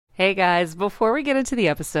Hey guys, before we get into the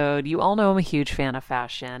episode, you all know I'm a huge fan of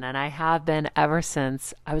fashion, and I have been ever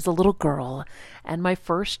since I was a little girl. And my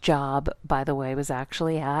first job, by the way, was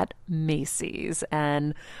actually at Macy's.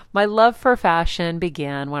 And my love for fashion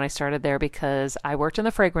began when I started there because I worked in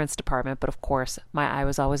the fragrance department, but of course, my eye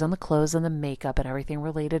was always on the clothes and the makeup and everything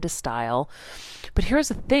related to style. But here's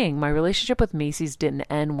the thing, my relationship with Macy's didn't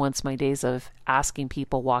end once my days of asking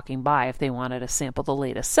people walking by if they wanted to sample the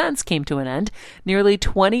latest scents came to an end. Nearly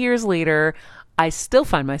 20 years later, I still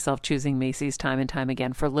find myself choosing Macy's time and time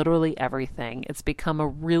again for literally everything. It's become a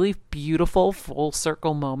really beautiful full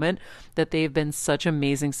circle moment that they've been such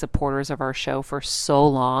amazing supporters of our show for so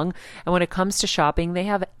long. And when it comes to shopping, they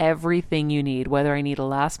have everything you need, whether I need a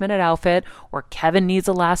last minute outfit or Kevin needs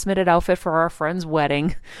a last minute outfit for our friend's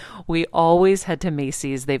wedding. We always head to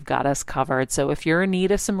Macy's. They've got us covered. So if you're in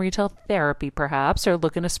need of some retail therapy, perhaps, or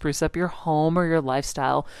looking to spruce up your home or your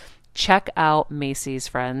lifestyle, check out Macy's,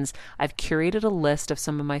 friends. I've curated a list of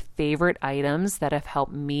some of my favorite items that have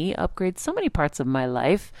helped me upgrade so many parts of my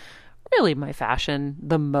life. Really, my fashion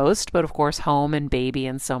the most, but of course, home and baby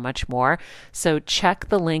and so much more. So check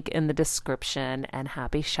the link in the description and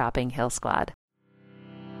happy shopping, Heal Squad.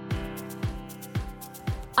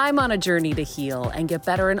 I'm on a journey to heal and get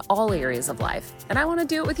better in all areas of life, and I want to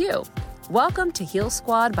do it with you. Welcome to Heal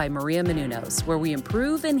Squad by Maria Menounos, where we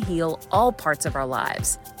improve and heal all parts of our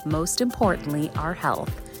lives, most importantly, our health.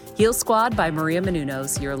 Heal Squad by Maria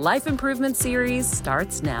Menounos, your life improvement series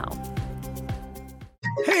starts now.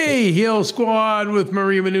 Hey, Heal Squad with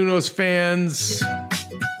Maria Menounos fans.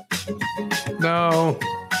 No,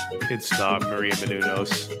 it's not Maria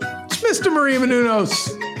Menounos. It's Mr. Maria Menounos,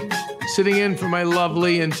 sitting in for my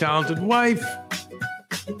lovely and talented wife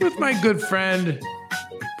with my good friend,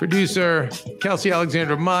 producer Kelsey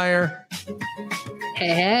Alexandra Meyer.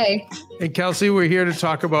 Hey. And Kelsey, we're here to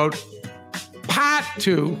talk about part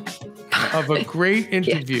 2 of a great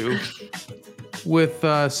interview with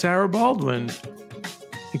Sarah Baldwin.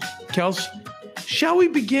 Kelsey, shall we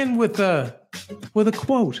begin with a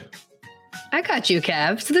quote? I got you,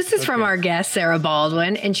 Kev. So this is from our guest, Sarah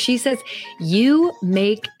Baldwin, and she says, "You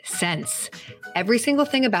make sense. Every single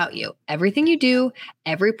thing about you, everything you do,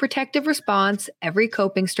 every protective response, every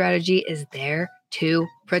coping strategy is there to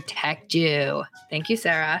protect you." Thank you,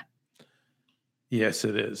 Sarah. Yes,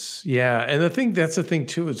 it is. Yeah. And that's the thing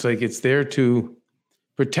too. It's like, it's there to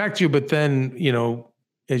protect you. But then,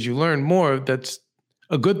 as you learn more, that's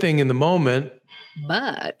a good thing in the moment.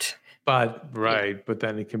 But right. But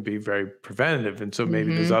then it can be very preventative. And so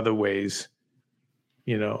maybe there's other ways,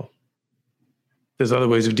 there's other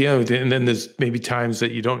ways of dealing with it. And then there's maybe times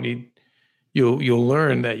that you'll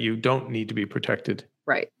learn that you don't need to be protected.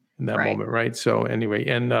 Right. In that moment. Right. So anyway,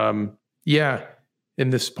 and in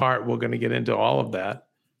this part, we're going to get into all of that.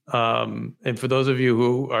 And for those of you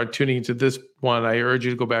who are tuning into this one, I urge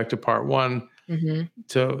you to go back to part 1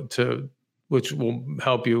 to which will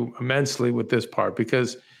help you immensely with this part,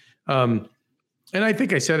 because, and I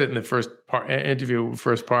think I said it in the first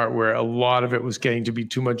part, where a lot of it was getting to be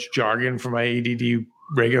too much jargon for my ADD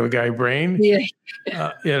regular guy brain. Yeah.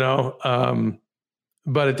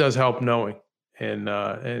 But it does help knowing,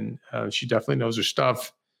 and she definitely knows her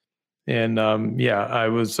stuff. And I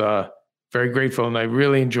was very grateful, and I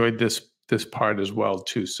really enjoyed this part as well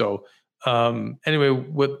too. So anyway,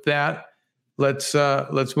 with that, let's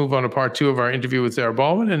move on to part 2 of our interview with Sarah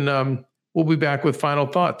Baldwin, and we'll be back with final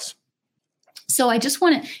thoughts. So I just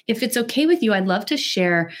want to, if it's okay with you, I'd love to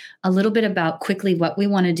share a little bit about quickly what we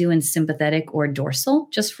want to do in sympathetic or dorsal,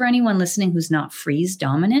 just for anyone listening who's not freeze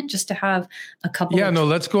dominant, just to have a couple. Yeah,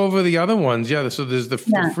 let's go over the other ones. Yeah. So there's the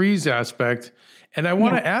freeze aspect. And I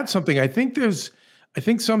want to add something. I think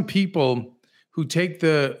some people who take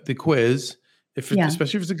the quiz,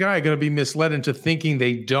 especially if it's a guy, are going to be misled into thinking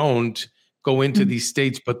they don't go into these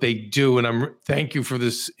states, but they do. And thank you for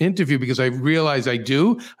this interview, because I realize I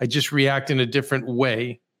do. I just react in a different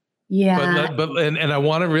way. Yeah. And I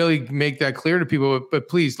want to really make that clear to people. But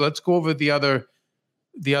please, let's go over the other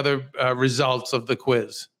results of the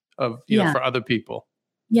quiz for other people.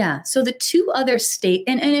 Yeah. So the 2 other state,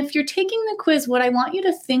 and if you're taking the quiz, what I want you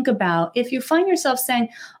to think about, if you find yourself saying,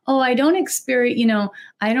 "Oh, I don't experience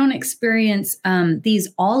these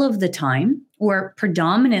all of the time or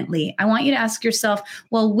predominantly," I want you to ask yourself,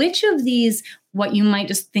 well, which of these, what you might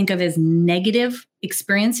just think of as negative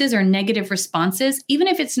experiences or negative responses, even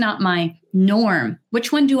if it's not my norm,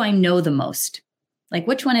 which one do I know the most? Like,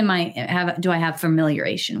 which one do I have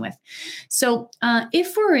familiarization with? So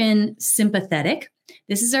if we're in sympathetic,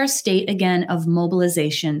 this is our state, again, of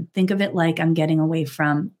mobilization. Think of it like I'm getting away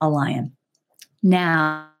from a lion.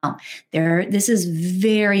 Now, this is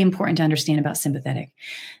very important to understand about sympathetic.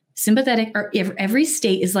 sympathetic, or if every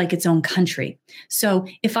state is like its own country. So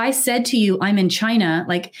if I said to you, I'm in China,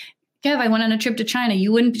 like, Kev, I went on a trip to China,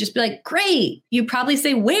 you wouldn't just be like, great. You'd probably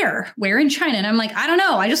say, where in China? And I'm like, I don't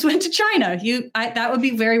know. I just went to China. That would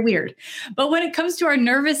be very weird. But when it comes to our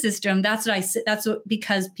nervous system,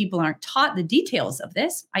 because people aren't taught the details of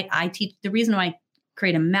this. I teach, the reason why I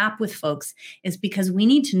create a map with folks is because we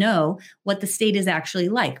need to know what the state is actually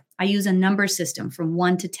like. I use a number system from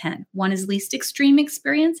 1 to 10. 1 is least extreme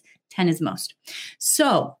experience, 10 is most.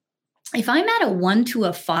 So if I'm at a 1 to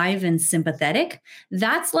a 5 in sympathetic,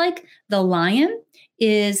 that's like the lion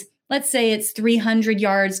is, let's say it's 300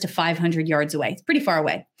 yards to 500 yards away. It's pretty far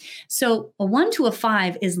away. So a 1 to a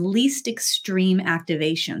 5 is least extreme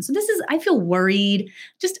activation. So this is, I feel worried,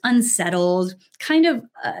 just unsettled, kind of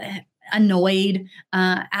annoyed,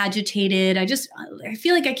 agitated. I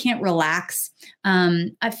feel like I can't relax.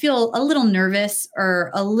 I feel a little nervous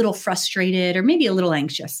or a little frustrated or maybe a little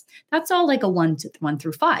anxious. That's all like a 1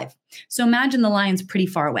 through 5. So imagine the lion's pretty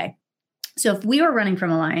far away. So if we were running from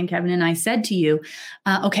a lion, Kevin, and I said to you,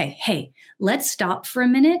 okay, hey, let's stop for a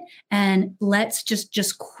minute and let's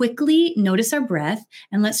just quickly notice our breath.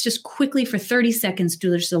 And let's just quickly for 30 seconds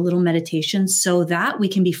do just a little meditation so that we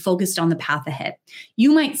can be focused on the path ahead.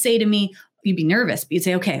 You might say to me, you'd be nervous, but you'd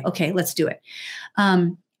say, okay, let's do it.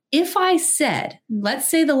 If I said, let's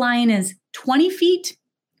say the lion is 20 feet,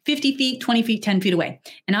 50 feet, 20 feet, 10 feet away.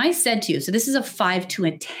 And I said to you, so this is a 5 to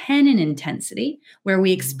a 10 in intensity, where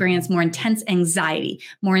we experience more intense anxiety,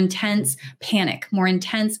 more intense panic, more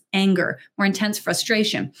intense anger, more intense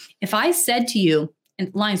frustration. If I said to you, and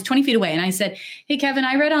lion's 20 feet away, and I said, hey, Kevin,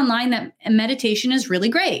 I read online that meditation is really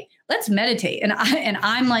great. Let's meditate. And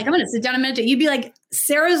I'm like, I'm going to sit down and meditate. You'd be like,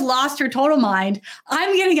 Sarah's lost her total mind.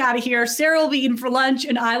 I'm getting out of here. Sarah will be eating for lunch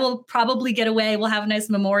and I will probably get away. We'll have a nice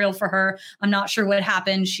memorial for her. I'm not sure what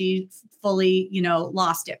happened. She fully,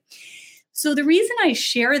 lost it. So the reason I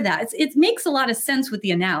share that, it makes a lot of sense with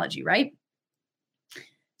the analogy, right?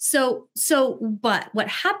 But what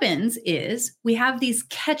happens is we have these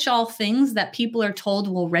catch-all things that people are told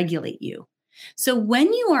will regulate you. So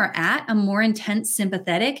when you are at a more intense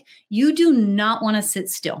sympathetic, you do not want to sit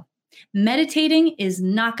still. Meditating is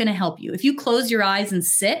not going to help you. If you close your eyes and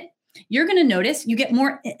sit, you're going to notice you get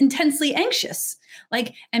more intensely anxious.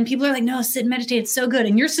 And people are like, no, sit and meditate. It's so good.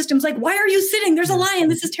 And your system's like, why are you sitting? There's a lion.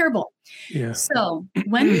 This is terrible. Yeah. So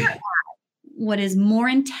when you're at what is more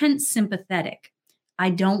intense sympathetic,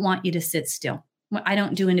 I don't want you to sit still. I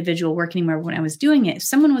don't do individual work anymore. When I was doing it, if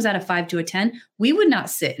someone was at a 5 to a 10, we would not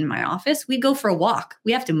sit in my office. We'd go for a walk.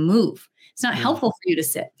 We have to move. It's not helpful for you to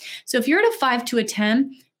sit. So if you're at a 5 to a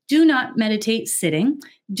 10, do not meditate sitting.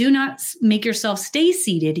 Do not make yourself stay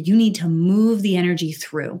seated. You need to move the energy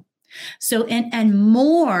through. So, and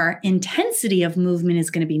more intensity of movement is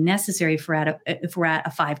going to be necessary if we're at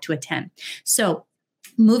a 5 to a 10. So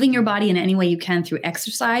moving your body in any way you can through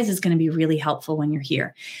exercise is going to be really helpful when you're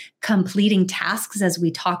here. Completing tasks, as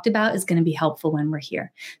we talked about, is going to be helpful when we're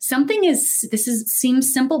here.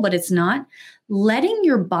 Seems simple, but it's not. Letting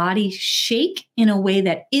your body shake in a way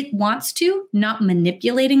that it wants to, not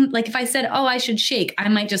manipulating. Like if I said, oh, I should shake, I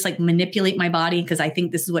might just manipulate my body because I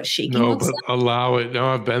think this is what shaking looks like. No, but allow it. No,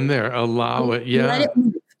 I've been there. Allow it. Yeah. Let it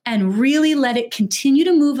move. And really let it continue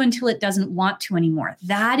to move until it doesn't want to anymore.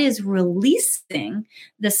 That is releasing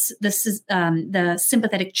the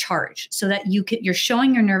sympathetic charge, so that you're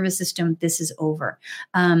showing your nervous system this is over.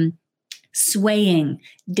 Swaying,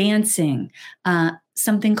 dancing,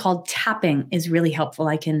 something called tapping is really helpful.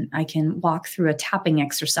 I can walk through a tapping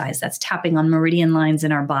exercise. That's tapping on meridian lines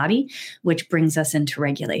in our body, which brings us into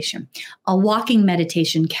regulation. A walking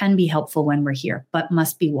meditation can be helpful when we're here, but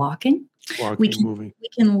must be walking. Moving. We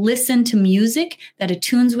can listen to music that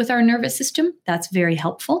attunes with our nervous system. That's very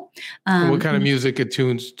helpful. What kind of music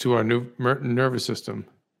attunes to our nervous system?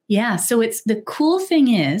 Yeah. So the cool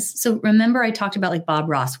thing is, so remember I talked about Bob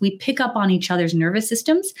Ross, we pick up on each other's nervous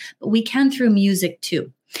systems, but we can through music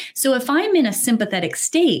too. So if I'm in a sympathetic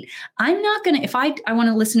state, I'm not going to, if I want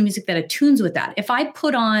to listen to music that attunes with that, if I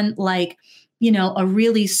put on a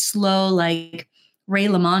really slow, Ray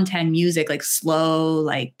LaMontagne music, slow,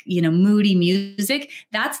 moody music,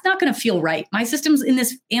 that's not going to feel right. My system's in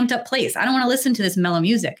this amped up place. I don't want to listen to this mellow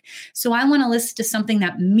music. So I want to listen to something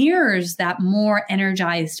that mirrors that more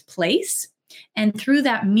energized place. And through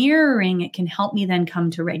that mirroring, it can help me then come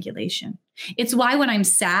to regulation. It's why when I'm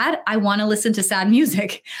sad, I want to listen to sad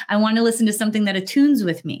music. I want to listen to something that attunes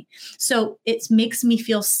with me. So it makes me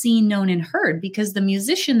feel seen, known, and heard, because the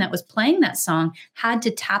musician that was playing that song had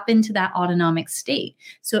to tap into that autonomic state.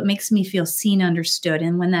 So it makes me feel seen, understood.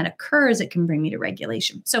 And when that occurs, it can bring me to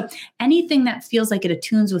regulation. So anything that feels like it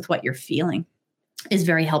attunes with what you're feeling. is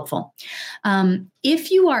very helpful.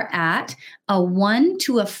 If you are at a 1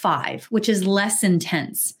 to a 5, which is less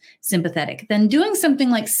intense sympathetic, then doing something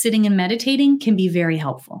like sitting and meditating can be very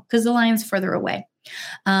helpful because the lion's further away.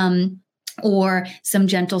 Or some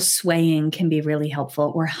gentle swaying can be really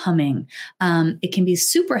helpful, or humming. It can be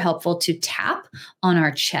super helpful to tap on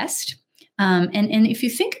our chest. And if you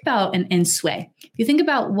think about and sway, if you think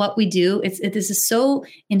about what we do, this is so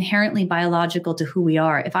inherently biological to who we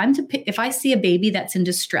are. If I see a baby that's in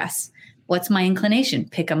distress, what's my inclination?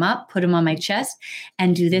 Pick them up, put them on my chest,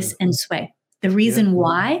 and do this and sway. The reason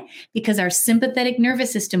why, because our sympathetic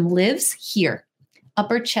nervous system lives here,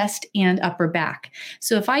 upper chest and upper back.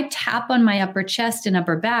 So if I tap on my upper chest and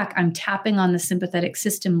upper back, I'm tapping on the sympathetic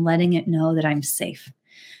system, letting it know that I'm safe.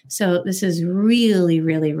 So this is really,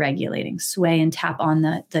 really regulating. Sway and tap on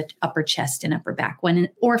the upper chest and upper back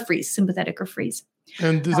or freeze, sympathetic or freeze.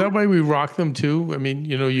 And is that why we rock them too? I mean,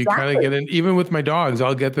 you kind of get in, even with my dogs,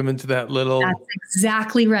 I'll get them into that little. That's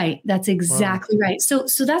exactly right. That's exactly right. So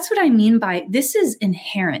that's what I mean by this is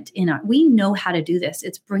inherent in us. We know how to do this.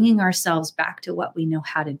 It's bringing ourselves back to what we know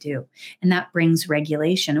how to do. And that brings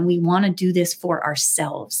regulation. And we want to do this for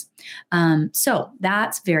ourselves. So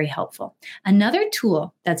that's very helpful. Another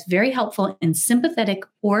tool that's very helpful in sympathetic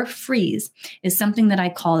or freeze is something that I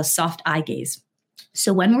call a soft eye gaze.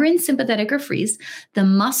 So when we're in sympathetic or freeze, the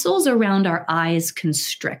muscles around our eyes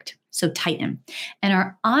constrict, so tighten, and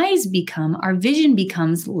our vision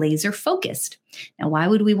becomes laser focused. Now, why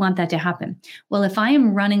would we want that to happen? Well, if I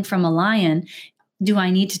am running from a lion, do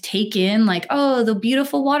I need to take in the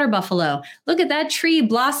beautiful water buffalo? Look at that tree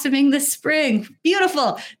blossoming this spring.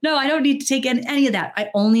 Beautiful. No, I don't need to take in any of that. I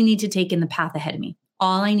only need to take in the path ahead of me.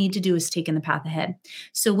 All I need to do is take in the path ahead.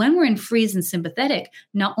 So when we're in freeze and sympathetic,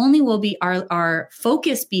 not only will be our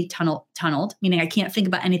focus be tunneled, meaning I can't think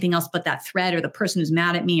about anything else but that threat or the person who's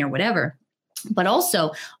mad at me or whatever, but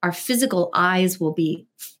also our physical eyes will be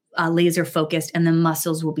laser focused and the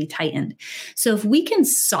muscles will be tightened. So if we can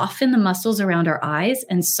soften the muscles around our eyes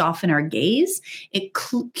and soften our gaze, it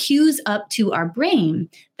cues up to our brain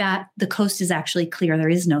that the coast is actually clear. There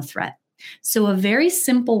is no threat. So a very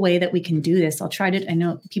simple way that we can do this, I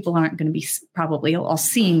know people aren't going to be probably all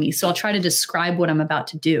seeing me, so I'll try to describe what I'm about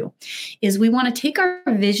to do, is we want to take our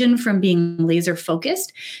vision from being laser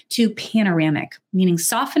focused to panoramic, meaning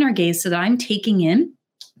soften our gaze so that I'm taking in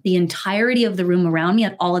the entirety of the room around me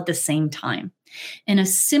all at the same time. And a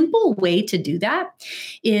simple way to do that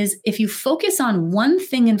is if you focus on one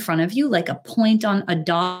thing in front of you, like a point on a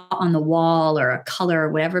dot on the wall or a color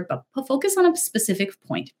or whatever, but focus on a specific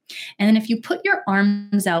point. And then if you put your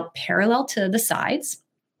arms out parallel to the sides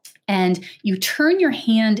and you turn your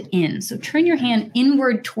hand in, so turn your hand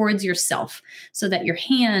inward towards yourself so that your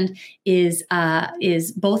hand is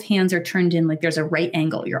both hands are turned in like there's a right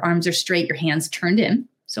angle. Your arms are straight, your hands turned in.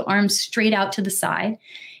 So arms straight out to the side.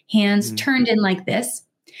 Hands turned in like this,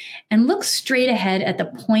 and look straight ahead at the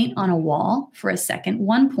point on a wall for a second,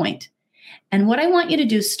 one point. And what I want you to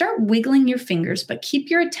do is start wiggling your fingers, but keep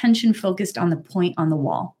your attention focused on the point on the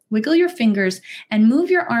wall. Wiggle your fingers and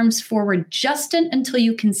move your arms forward just until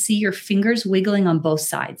you can see your fingers wiggling on both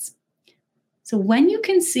sides. So when you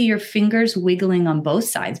can see your fingers wiggling on both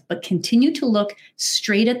sides, but continue to look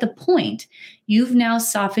straight at the point, you've now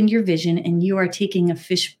softened your vision and you are taking a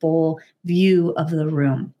fishbowl view of the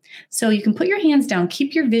room. So you can put your hands down,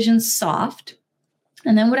 keep your vision soft.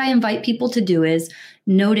 And then what I invite people to do is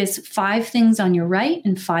notice 5 things on your right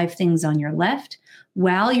and 5 things on your left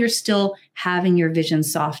while you're still having your vision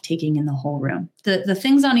soft, taking in the whole room. The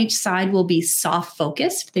things on each side will be soft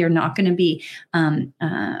focused. They're not going to be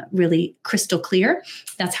really crystal clear.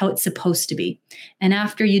 That's how it's supposed to be. And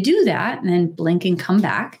after you do that, and then blink and come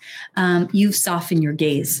back, you've softened your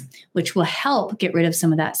gaze, which will help get rid of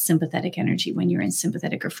some of that sympathetic energy when you're in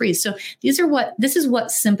sympathetic or freeze. So this is what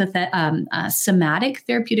somatic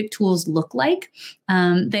therapeutic tools look like.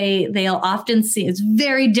 They'll often see it's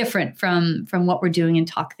very different from what we're doing in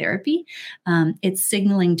talk therapy. It's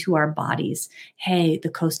signaling to our bodies, hey, the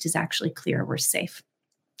coast is actually clear, we're safe.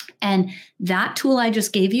 And that tool I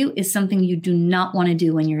just gave you is something you do not want to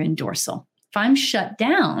do when you're in dorsal. If I'm shut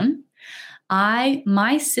down,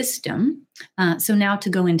 my system, so now to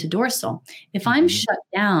go into dorsal, if I'm shut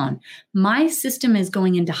down, my system is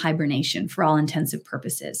going into hibernation for all intensive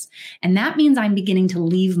purposes. And that means I'm beginning to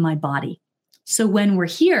leave my body. So when we're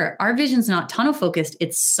here, our vision's not tunnel focused,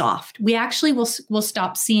 it's soft. We actually will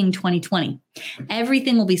stop seeing 20/20.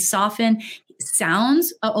 Everything will be softened.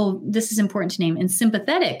 Sounds, this is important to name. In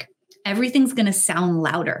sympathetic, everything's going to sound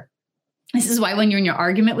louder. This is why when you're in your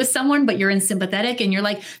argument with someone, but you're in sympathetic and you're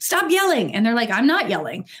like, stop yelling. And they're like, I'm not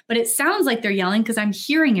yelling, but it sounds like they're yelling because I'm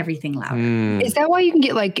hearing everything louder. Is that why you can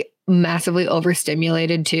get like massively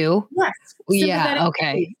overstimulated too? Yes. Yeah.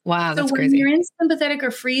 Okay. Wow. That's so when crazy. you're in sympathetic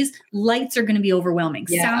or freeze, lights are going to be overwhelming.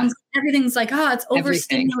 Yeah. Sounds, everything's like, it's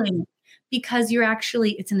Everything. overstimulating. Because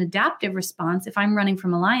it's an adaptive response. If I'm running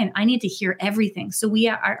from a lion, I need to hear everything. So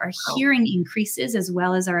our hearing increases as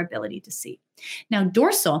well as our ability to see. Now,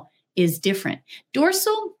 dorsal is different.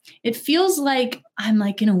 Dorsal, it feels like I'm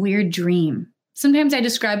like in a weird dream. Sometimes I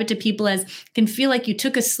describe it to people as can feel like you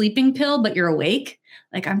took a sleeping pill, but you're awake.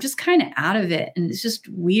 Like I'm just kind of out of it. And it's just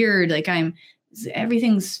weird. Like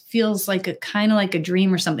everything feels like a kind of like a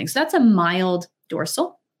dream or something. So that's a mild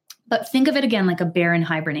dorsal. But think of it again like a bear in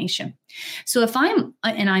hibernation. So if I'm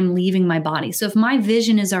leaving my body, so if my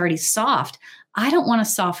vision is already soft, I don't want to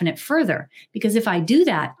soften it further because if I do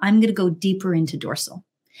that, I'm going to go deeper into dorsal.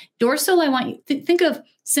 Dorsal, I want you to think of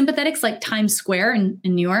sympathetics like Times Square in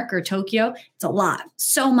New York or Tokyo. It's a lot,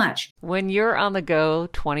 so much. When you're on the go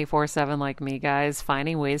 24/7 like me, guys,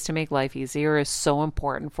 finding ways to make life easier is so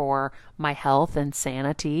important for my health and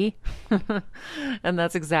sanity. And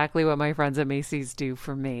that's exactly what my friends at Macy's do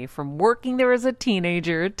for me. From working there as a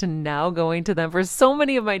teenager to now going to them for so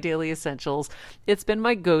many of my daily essentials, it's been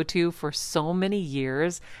my go-to for so many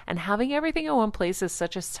years. And having everything in one place is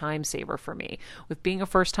such a time saver for me. With being a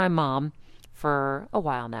first-time mom, for a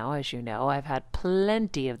while now, as you know, I've had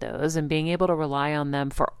plenty of those, and being able to rely on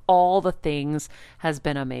them for all the things has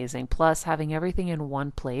been amazing. Plus, having everything in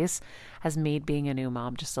one place has made being a new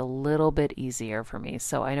mom just a little bit easier for me.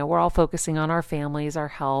 So I know we're all focusing on our families, our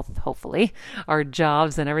health, hopefully, our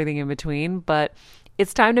jobs and everything in between, but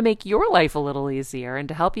it's time to make your life a little easier. And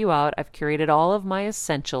to help you out, I've curated all of my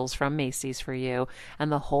essentials from Macy's for you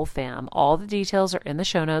and the whole fam. All the details are in the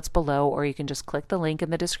show notes below, or you can just click the link in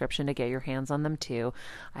the description to get your hands on them too.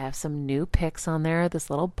 I have some new picks on there. This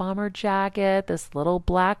little bomber jacket, this little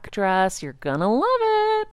black dress. You're gonna love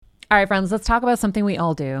it. All right, friends, let's talk about something we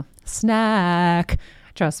all do. Snack.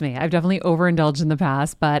 Trust me, I've definitely overindulged in the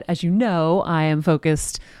past, but as you know, I am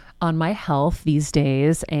focused on my health these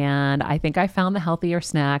days, and I think I found the healthier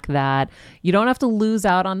snack that you don't have to lose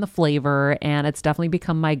out on the flavor, and it's definitely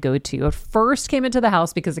become my go-to. It first came into the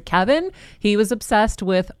house because of Kevin. He was obsessed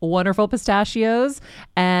with Wonderful Pistachios,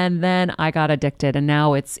 and then I got addicted, and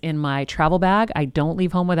now it's in my travel bag. I don't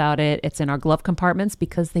leave home without it. It's in our glove compartments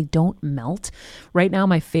because they don't melt. Right now,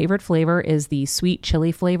 my favorite flavor is the sweet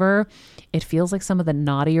chili flavor. It feels like some of the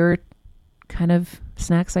naughtier kind of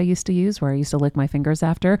snacks I used to use, where I used to lick my fingers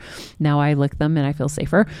after. Now I lick them and I feel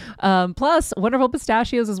safer. Plus, Wonderful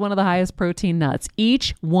Pistachios is one of the highest protein nuts.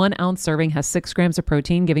 Each 1 ounce serving has 6 grams of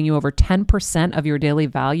protein, giving you over 10% of your daily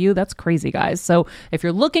value. That's crazy, guys. So if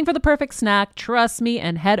you're looking for the perfect snack, trust me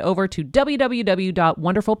and head over to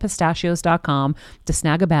www.wonderfulpistachios.com to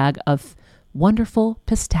snag a bag of Wonderful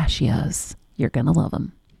Pistachios. You're going to love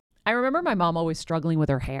them. I remember my mom always struggling with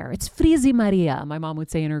her hair. It's Frizi Maria, my mom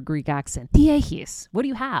would say in her Greek accent. Diehis, what do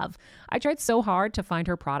you have? I tried so hard to find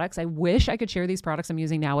her products. I wish I could share these products I'm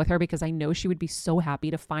using now with her because I know she would be so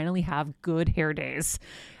happy to finally have good hair days.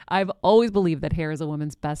 I've always believed that hair is a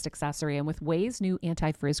woman's best accessory, and with Ouai's new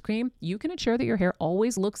anti-frizz cream, you can ensure that your hair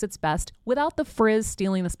always looks its best without the frizz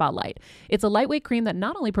stealing the spotlight. It's a lightweight cream that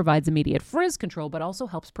not only provides immediate frizz control, but also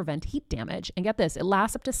helps prevent heat damage. And get this, it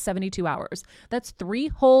lasts up to 72 hours. That's 3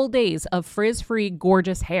 whole days of frizz-free,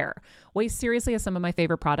 gorgeous hair. Ouai seriously has some of my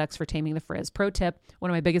favorite products for taming the frizz. Pro tip,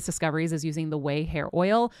 one of my biggest discoveries is using the Ouai hair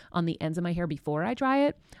oil on the ends of my hair before I dry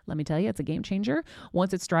it. Let me tell you, it's a game changer.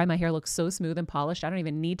 Once it's dry, my hair looks so smooth and polished, I don't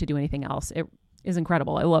even need to do anything else. It is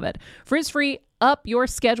incredible. I love it. Frizz-free, up your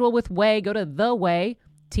schedule with Ouai. Go to the Ouai,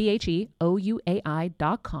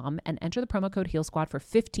 TheOuai.com, and enter the promo code HealSquad for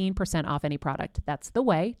 15% off any product. That's the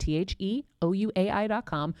Ouai,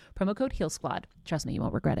 TheOuai.com, promo code HealSquad. Trust me, you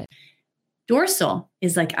won't regret it. Dorsal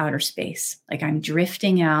is like outer space, like I'm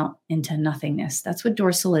drifting out into nothingness. That's what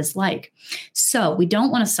dorsal is like. So we don't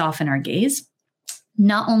want to soften our gaze.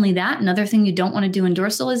 Not only that, another thing you don't want to do in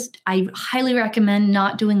dorsal is I highly recommend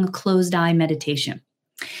not doing a closed eye meditation.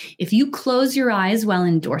 If you close your eyes while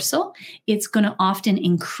in dorsal, it's going to often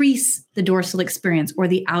increase the dorsal experience or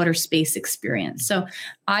the outer space experience. So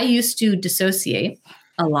I used to dissociate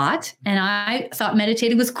a lot, and I thought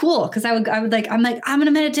meditating was cool because I'm going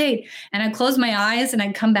to meditate, and I'd close my eyes and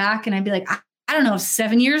I'd come back and I'd be like, I don't know if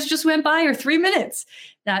 7 years just went by or 3 minutes.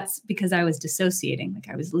 That's because I was dissociating, like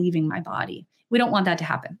I was leaving my body. We don't want that to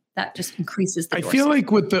happen. That just increases the dorsal. I feel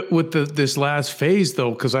like with this last phase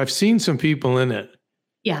though, because I've seen some people in it.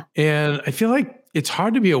 Yeah. And I feel like it's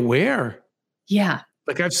hard to be aware. Yeah.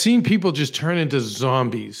 Like I've seen people just turn into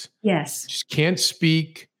zombies. Yes. Just can't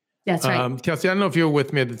speak. That's right. Kelsey, I don't know if you were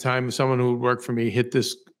with me at the time. Someone who worked for me hit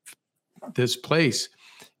this place.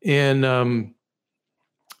 And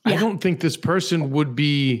I don't think this person would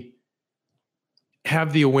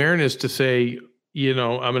have the awareness to say, I'm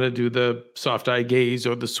going to do the soft eye gaze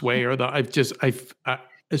or the sway or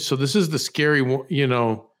so this is the scary one,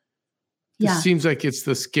 this seems like it's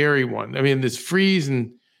the scary one. I mean, this freeze,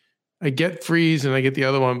 and I get freeze and I get the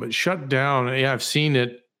other one, but shut down. Yeah, I've seen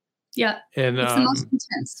it. Yeah. And it's the most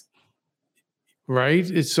intense. Right.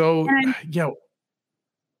 It's so,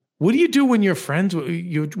 what do you do when your friends,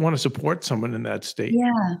 you want to support someone in that state?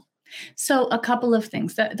 Yeah. So a couple of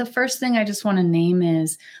things. The first thing I just want to name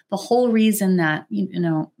is the whole reason that,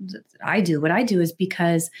 I do what I do is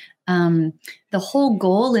because the whole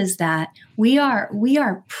goal is that we are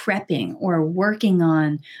prepping or working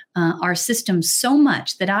on our system so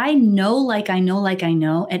much that I know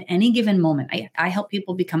at any given moment. I help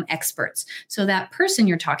people become experts. So that person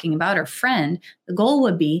you're talking about or friend, the goal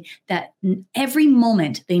would be that every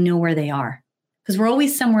moment they know where they are. Because we're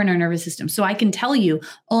always somewhere in our nervous system. So I can tell you,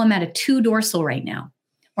 I'm at a 2 dorsal right now,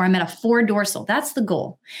 or I'm at a 4 dorsal. That's the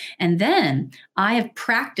goal. And then I have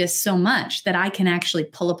practiced so much that I can actually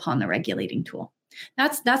pull upon the regulating tool.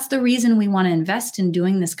 That's the reason we want to invest in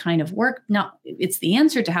doing this kind of work. Now, it's the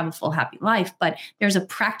answer to have a full, happy life, but there's a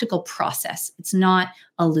practical process. It's not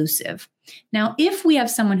elusive. Now, if we have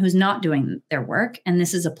someone who's not doing their work, and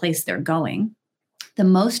this is a place they're going, the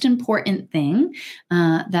most important thing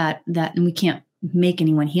that and we can't make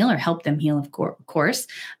anyone heal or help them heal, of course.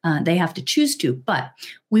 They have to choose to, but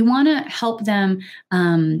we want to help them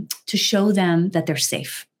to show them that they're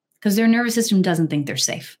safe because their nervous system doesn't think they're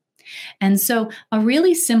safe. And so a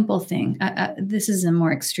really simple thing, this is a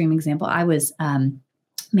more extreme example. I was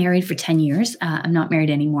married for 10 years. I'm not married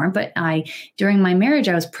anymore, but during my marriage,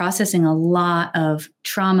 I was processing a lot of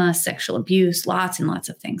trauma, sexual abuse, lots and lots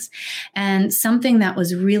of things. And something that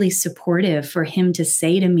was really supportive for him to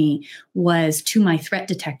say to me was, to my threat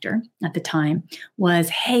detector at the time, was,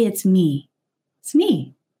 hey, it's me. It's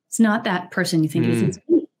me. It's not that person you think it is. It's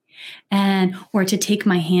me. Or to take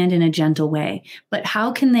my hand in a gentle way. But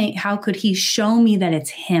how could he show me that it's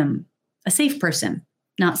him, a safe person,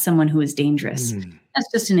 not someone who is dangerous? That's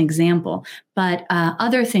just an example. But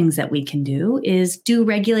other things that we can do is do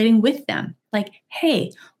regulating with them. Like,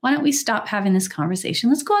 hey, why don't we stop having this conversation?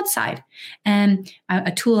 Let's go outside. And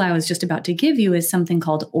a tool I was just about to give you is something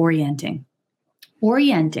called orienting.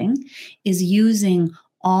 Orienting is using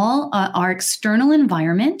all our external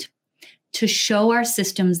environment to show our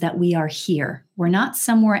systems that we are here. We're not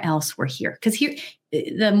somewhere else, we're here. Because here,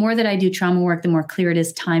 the more that I do trauma work, the more clear it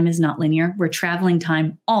is time is not linear. We're traveling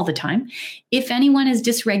time all the time. If anyone is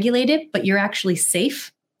dysregulated, but you're actually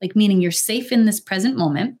safe, like meaning you're safe in this present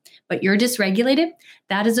moment, but you're dysregulated,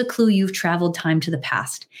 that is a clue you've traveled time to the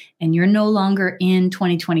past. And you're no longer in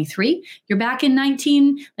 2023. You're back in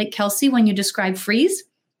like Kelsey, when you describe freeze,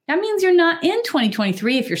 that means you're not in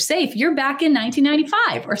 2023. If you're safe, you're back in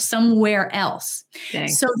 1995 or somewhere else. Dang.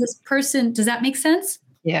 So this person, does that make sense?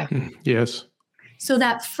 Yeah. Yes. So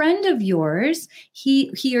that friend of yours,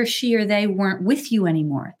 he or she or they weren't with you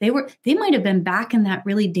anymore. They might have been back in that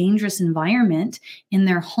really dangerous environment in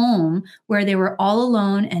their home where they were all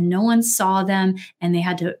alone and no one saw them and they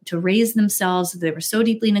had to raise themselves. They were so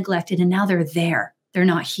deeply neglected and now they're there. They're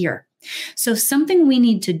not here. So something we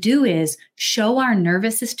need to do is show our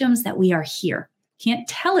nervous systems that we are here. Can't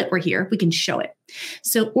tell it we're here, we can show it.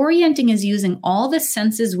 So orienting is using all the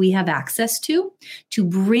senses we have access to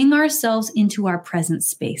bring ourselves into our present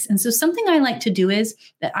space. And so something I like to do is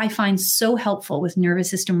that I find so helpful with nervous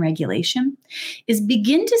system regulation is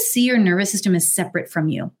begin to see your nervous system as separate from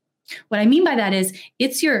you. What I mean by that is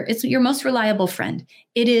it's your most reliable friend.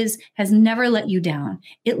 It has never let you down.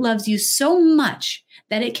 It loves you so much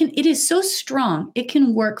that it is so strong. It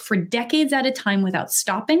can work for decades at a time without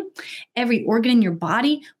stopping. Every organ in your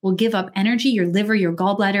body will give up energy, your liver, your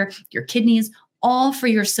gallbladder, your kidneys, all for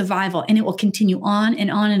your survival. And it will continue on. And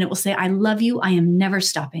it will say, I love you. I am never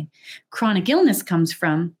stopping. Chronic illness comes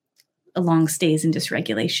from long stays in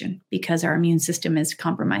dysregulation because our immune system is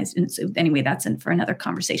compromised. And so anyway, that's for another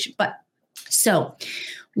conversation. But so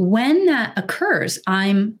when that occurs,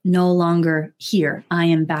 I'm no longer here. I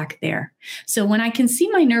am back there. So when I can see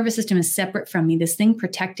my nervous system is separate from me, this thing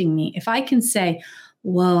protecting me, if I can say,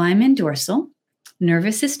 whoa, I'm in dorsal,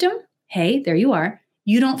 nervous system, hey, there you are.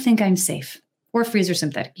 You don't think I'm safe. Or freeze or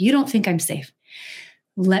sympathetic. You don't think I'm safe.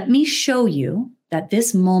 Let me show you that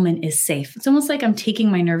this moment is safe. It's almost like I'm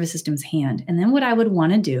taking my nervous system's hand. And then what I would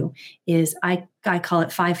want to do is I call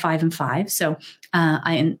it 5, 5, and 5. So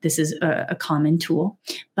and this is a common tool,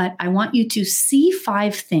 but I want you to see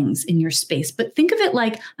 5 things in your space. But think of it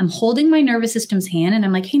like I'm holding my nervous system's hand and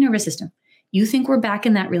I'm like, hey, nervous system, you think we're back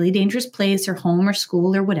in that really dangerous place or home or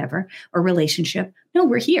school or whatever, or relationship? No,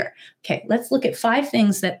 we're here. Okay, let's look at 5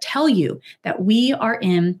 things that tell you that we are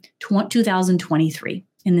in 2023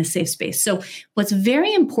 in this safe space. So what's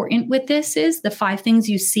very important with this is the 5 things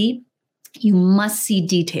you see, you must see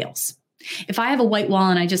details. If I have a white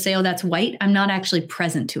wall and I just say, oh, that's white, I'm not actually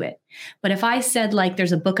present to it. But if I said, like,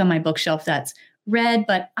 there's a book on my bookshelf that's red,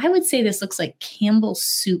 but I would say this looks like Campbell's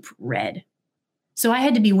soup red. So I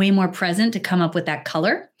had to be way more present to come up with that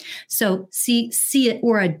color. So see it,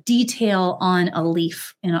 or a detail on a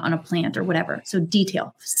leaf on a plant or whatever. So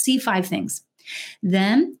detail, see 5 things.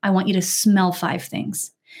 Then I want you to smell 5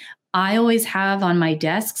 things. I always have on my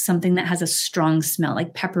desk something that has a strong smell,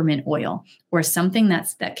 like peppermint oil, or something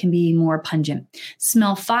that can be more pungent.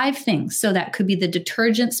 Smell 5 things. So that could be the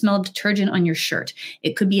detergent, smell of detergent on your shirt.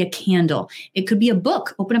 It could be a candle. It could be a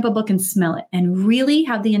book. Open up a book and smell it, and really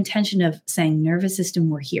have the intention of saying, nervous system,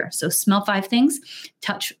 we're here. So smell 5 things,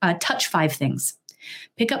 touch 5 things.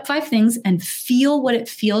 Pick up 5 things and feel what it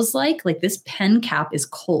feels like this pen cap is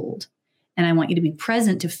cold. And I want you to be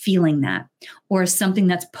present to feeling that, or something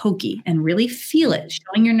that's pokey, and really feel it,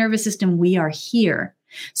 showing your nervous system, we are here.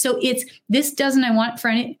 So I want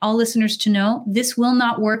for all listeners to know, this will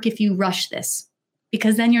not work if you rush this,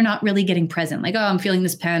 because then you're not really getting present. Like, oh, I'm feeling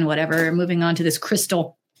this pen, whatever, moving on to this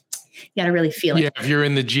crystal. You got to really feel it. Yeah, if you're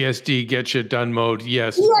in the GSD, get shit done mode,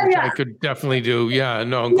 yes, which I could definitely do. Yeah,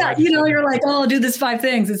 no. You're like, oh, I'll do this 5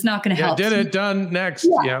 things. It's not going to help. Did it, done, next.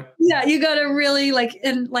 Yeah. You got to really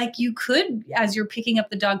you could, as you're picking up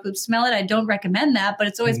the dog poop, smell it. I don't recommend that, but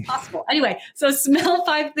it's always possible. Anyway, so smell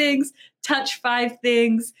 5 things, touch 5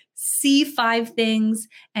 things, see 5 things,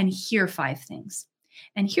 and hear 5 things.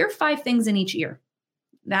 And hear 5 things in each ear.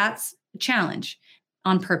 That's a challenge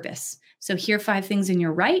on purpose. So hear 5 things in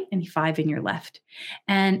your right and 5 in your left.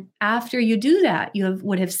 And after you do that, you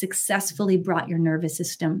would have successfully brought your nervous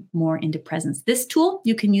system more into presence. This tool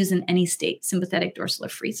you can use in any state, sympathetic, dorsal, or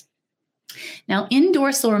freeze. Now in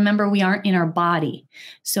dorsal, remember, we aren't in our body.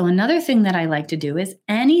 So another thing that I like to do is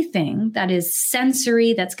anything that is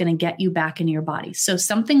sensory that's going to get you back into your body. So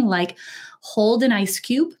something like hold an ice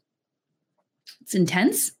cube. It's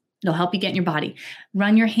intense. It'll help you get in your body.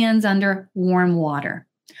 Run your hands under warm water.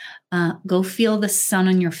 Go feel the sun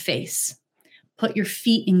on your face. Put your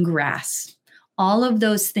feet in grass. All of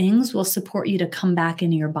those things will support you to come back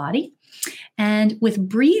into your body. And with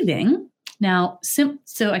breathing, now, so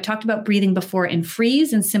I talked about breathing before in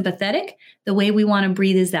freeze and sympathetic. The way we want to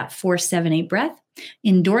breathe is that 4-7-8 breath.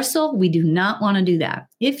 In dorsal, we do not want to do that.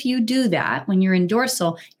 If you do that, when you're in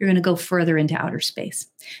dorsal, you're going to go further into outer space.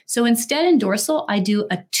 So instead in dorsal, I do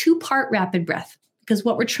a 2-part rapid breath. Because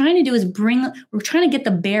what we're trying to do is we're trying to get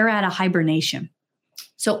the bear out of hibernation.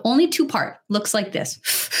 So only 2-part looks like this.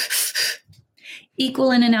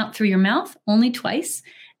 Equal in and out through your mouth, only twice,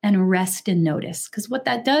 and rest and notice. Because what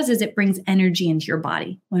that does is it brings energy into your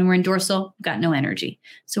body. When we're in dorsal, we've got no energy.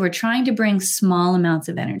 So we're trying to bring small amounts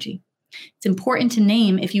of energy. It's important to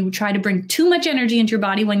name, if you try to bring too much energy into your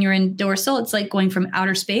body when you're in dorsal, it's like going from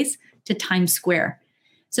outer space to Times Square.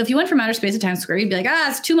 So if you went from outer space to Times Square, you'd be like,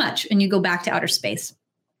 it's too much. And you go back to outer space.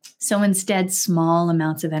 So instead, small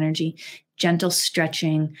amounts of energy, gentle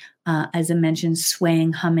stretching, as I mentioned,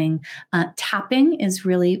 swaying, humming. Tapping is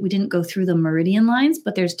really, we didn't go through the meridian lines,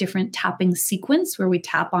 but there's different tapping sequence where we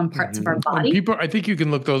tap on parts of our body. And I think you can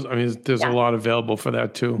look those. I mean, there's a lot available for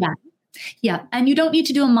that too. Yeah. And you don't need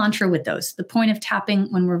to do a mantra with those. The point of tapping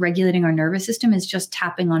when we're regulating our nervous system is just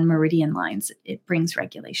tapping on meridian lines. It brings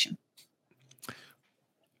regulation.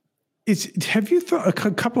 Have you thought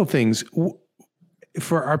a couple of things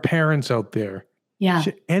for our parents out there? Yeah.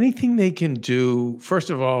 Anything they can do, first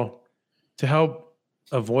of all, to help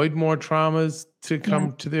avoid more traumas to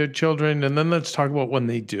come to their children? And then let's talk about when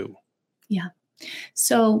they do. Yeah.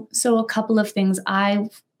 So a couple of things.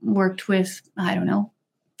 I've worked with, I don't know,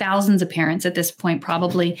 thousands of parents at this point,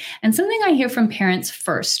 probably. And something I hear from parents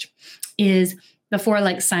first is,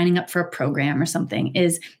 before signing up for a program or something,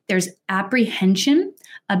 is there's apprehension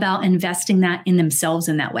about investing that in themselves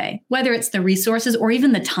in that way, whether it's the resources or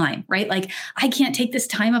even the time, right? I can't take this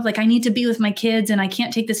time of I need to be with my kids and I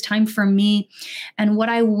can't take this time for me. And what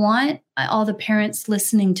I want all the parents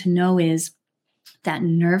listening to know is that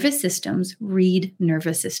nervous systems read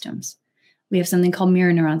nervous systems. We have something called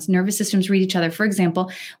mirror neurons. Nervous systems read each other. For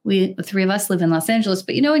example, the three of us live in Los Angeles,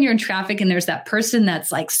 but when you're in traffic and there's that person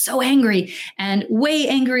that's like so angry and way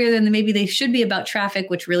angrier than maybe they should be about traffic,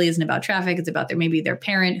 which really isn't about traffic. It's about maybe their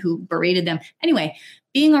parent who berated them. Anyway,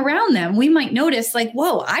 being around them, we might notice like,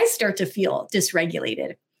 whoa, I start to feel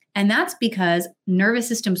dysregulated. And that's because nervous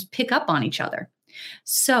systems pick up on each other.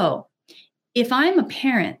 So if I'm a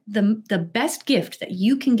parent, the best gift that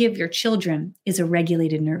you can give your children is a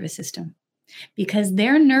regulated nervous system, because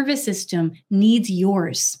their nervous system needs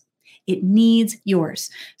yours. It needs yours.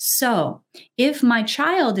 So if my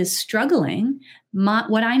child is struggling,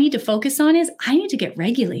 what I need to focus on is I need to get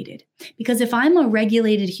regulated, because if I'm a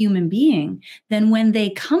regulated human being, then when they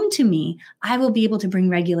come to me, I will be able to bring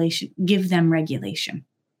regulation, give them regulation.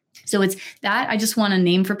 So it's that I just want to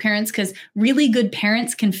name for parents, because really good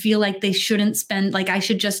parents can feel like they shouldn't spend, like I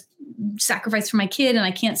should just sacrifice for my kid and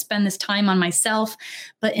I can't spend this time on myself.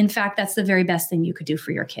 But in fact, that's the very best thing you could do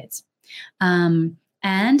for your kids.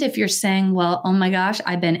 And if you're saying, well, oh my gosh,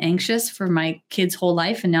 I've been anxious for my kids' whole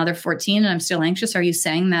life and now they're 14 and I'm still anxious, are you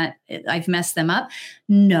saying that I've messed them up?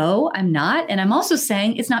 No, I'm not. And I'm also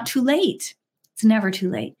saying it's not too late. It's never too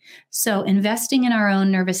late. So investing in our own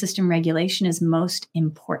nervous system regulation is most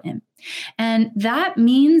important. And that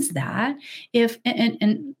means that if,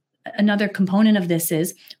 and another component of this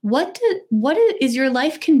is, what is your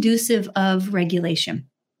life conducive of regulation?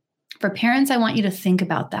 For parents, I want you to think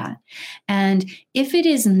about that. And if it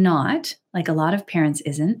is not, like a lot of parents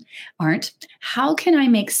aren't, how can I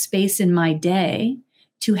make space in my day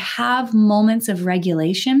to have moments of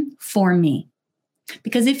regulation for me?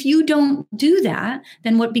 Because if you don't do that,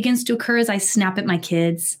 then what begins to occur is I snap at my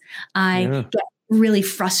kids. I get really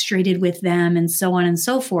frustrated with them and so on and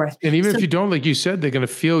so forth. And even if you don't, like you said, they're going to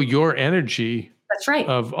feel your energy. That's right.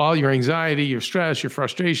 Of all your anxiety, your stress, your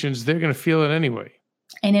frustrations, they're going to feel it anyway.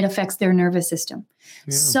 And it affects their nervous system.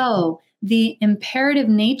 Yeah. So the imperative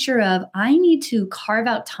nature of I need to carve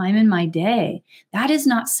out time in my day, that is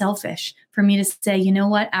not selfish for me to say, you know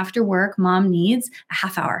what, after work, mom needs a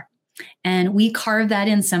half hour. And we carve that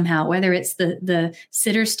in somehow, whether it's the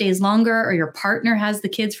sitter stays longer or your partner has the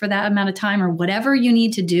kids for that amount of time or whatever you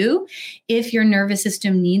need to do. If your nervous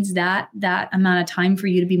system needs that amount of time for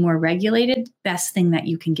you to be more regulated, best thing that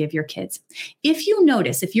you can give your kids. If you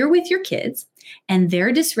notice, if you're with your kids and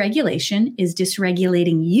their dysregulation is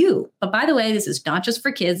dysregulating you, but by the way, this is not just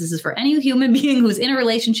for kids, this is for any human being who's in a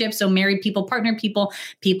relationship, so married people, partnered people,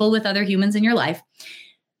 people with other humans in your life.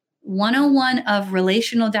 101 of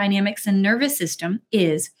relational dynamics and nervous system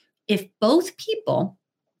is if both people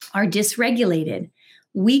are dysregulated,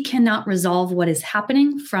 we cannot resolve what is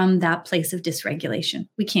happening from that place of dysregulation.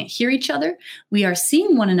 We can't hear each other. We are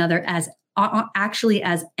seeing one another as actually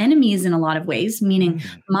as enemies in a lot of ways, meaning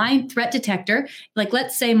my threat detector, like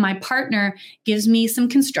let's say my partner gives me some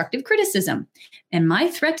constructive criticism and my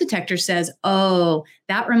threat detector says, oh,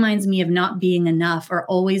 that reminds me of not being enough or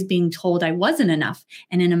always being told I wasn't enough.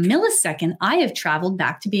 And in a millisecond, I have traveled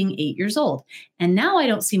back to being 8 years old. And now I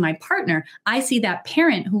don't see my partner. I see that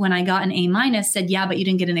parent who, when I got an A- said, yeah, but you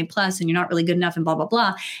didn't get an A+ and you're not really good enough and blah, blah,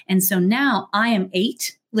 blah. And so now I am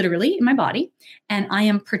 8 literally in my body, and I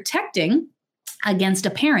am protecting against a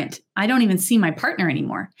parent. I don't even see my partner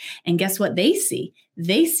anymore. And guess what they see?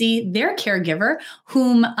 They see their caregiver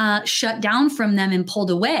whom shut down from them and pulled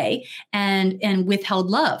away and withheld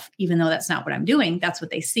love, even though that's not what I'm doing. That's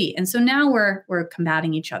what they see. And so now we're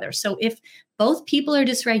combating each other. So if both people are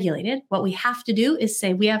dysregulated, what we have to do is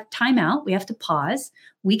say we have time out. We have to pause.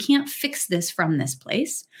 We can't fix this from this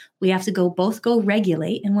place. We have to both go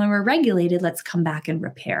regulate. And when we're regulated, let's come back and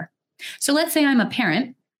repair. So let's say I'm a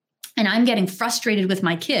parent and I'm getting frustrated with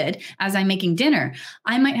my kid as I'm making dinner.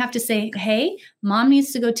 I might have to say, hey, mom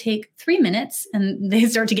needs to go take 3 minutes. And they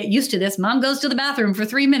start to get used to this. Mom goes to the bathroom for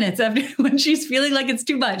 3 minutes after when she's feeling like it's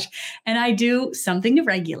too much. And I do something to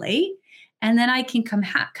regulate. And then I can come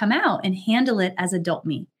out and handle it as adult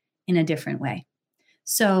me in a different way.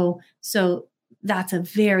 So that's a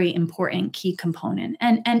very important key component.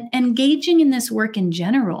 And engaging in this work in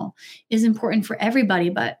general is important for everybody,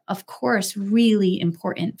 but of course, really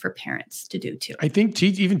important for parents to do too. I think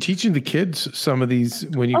even teaching the kids some of these,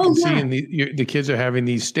 when you can see in the kids are having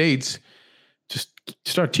these states, just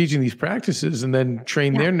start teaching these practices and then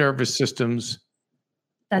train their nervous systems.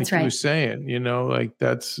 That's like right. You were saying, like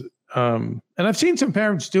that's, and I've seen some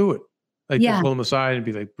parents do it. Like they pull them aside and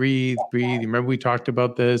be like, breathe. You remember we talked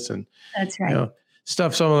about this? And that's right.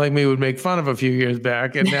 Stuff someone like me would make fun of a few years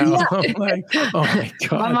back. And now I'm like, oh my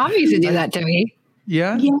God. My mom used to do that to me.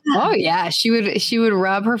 Yeah. Oh yeah. She would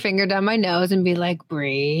rub her finger down my nose and be like,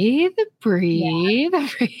 breathe. breathe.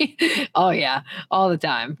 Oh yeah. All the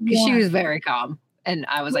time. Because she was very calm. And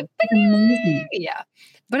I was like, Amazing. yeah.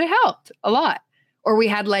 But it helped a lot. Or we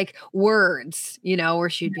had like words, where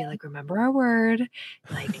she'd be like, remember our word,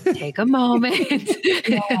 like take a moment.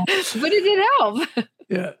 But it did help.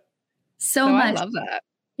 Yeah. So much. I love that.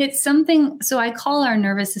 It's something, so I call our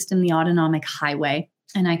nervous system the autonomic highway,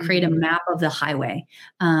 and I create a map of the highway,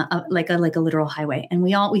 like a literal highway. And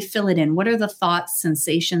we fill it in. What are the thoughts,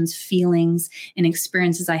 sensations, feelings, and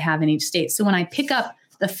experiences I have in each state? So when I pick up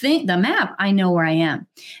the map, I know where I am.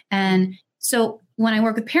 And so when I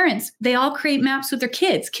work with parents, they all create maps with their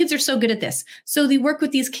kids. Kids are so good at this. So they work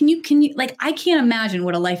with these. Can you, like, I can't imagine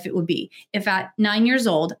what a life it would be if at 9 years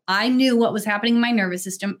old, I knew what was happening in my nervous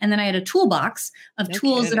system. And then I had a toolbox of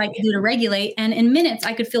tools that I could do to regulate. And in minutes,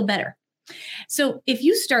 I could feel better. So if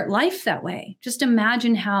you start life that way, just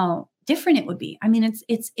imagine how different it would be. I mean,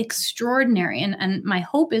 it's extraordinary. And my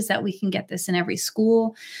hope is that we can get this in every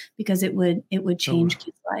school, because it would change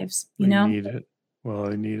kids' lives, We need it.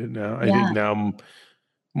 Well, I need it now. I think now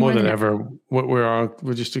more than ever,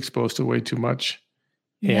 we're just exposed to way too much.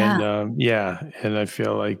 And and I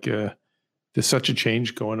feel like there's such a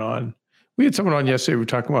change going on. We had someone on yesterday. We were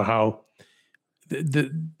talking about how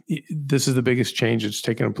this is the biggest change that's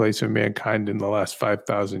taken place in mankind in the last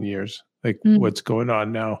 5,000 years. Like what's going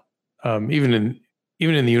on now, even in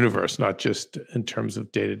the universe, not just in terms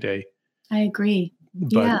of day to day. I agree.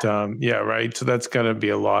 But right. So that's going to be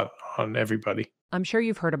a lot on everybody. I'm sure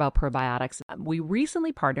you've heard about probiotics. We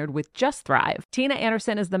recently partnered with Just Thrive. Tina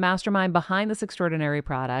Anderson is the mastermind behind this extraordinary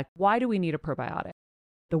product. Why do we need a probiotic?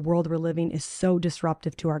 The world we're living is so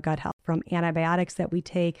disruptive to our gut health, from antibiotics that we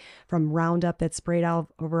take, from Roundup that's sprayed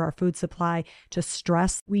out over our food supply, to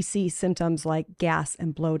stress. We see symptoms like gas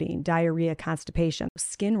and bloating, diarrhea, constipation,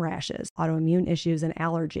 skin rashes, autoimmune issues, and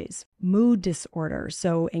allergies, mood disorders.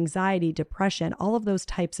 So anxiety, depression, all of those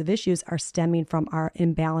types of issues are stemming from our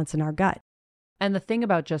imbalance in our gut. And the thing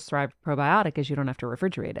about Just Thrive probiotic is you don't have to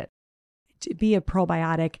refrigerate it. To be a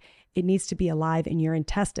probiotic, it needs to be alive in your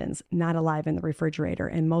intestines, not alive in the refrigerator.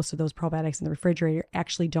 And most of those probiotics in the refrigerator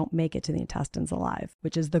actually don't make it to the intestines alive,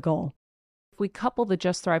 which is the goal. If we couple the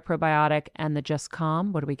Just Thrive probiotic and the Just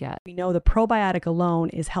Calm, what do we get? We know the probiotic alone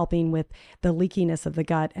is helping with the leakiness of the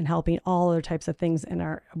gut and helping all other types of things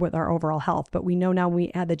with our overall health. But we know now when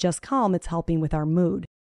we add the Just Calm, it's helping with our mood.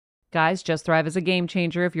 Guys, Just Thrive is a game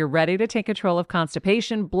changer. If you're ready to take control of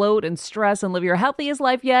constipation, bloat, and stress and live your healthiest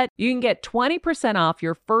life yet, you can get 20% off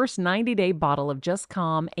your first 90-day bottle of Just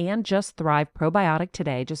Calm and Just Thrive probiotic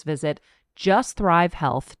today. Just visit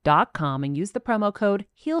justthrivehealth.com and use the promo code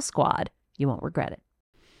HEALSQUAD. You won't regret it.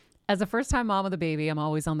 As a first-time mom with a baby, I'm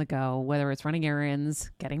always on the go, whether it's running errands,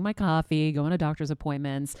 getting my coffee, going to doctor's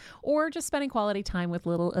appointments, or just spending quality time with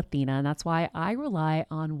little Athena. And that's why I rely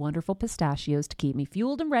on Wonderful Pistachios to keep me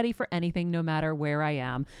fueled and ready for anything, no matter where I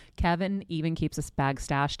am. Kevin even keeps a bag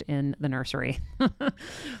stashed in the nursery.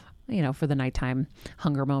 For the nighttime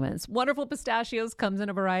hunger moments. Wonderful Pistachios comes in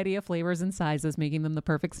a variety of flavors and sizes, making them the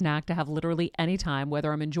perfect snack to have literally any time,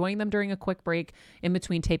 whether I'm enjoying them during a quick break in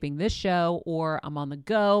between taping this show, or I'm on the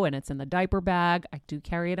go and it's in the diaper bag. I do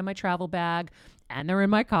carry it in my travel bag, and they're in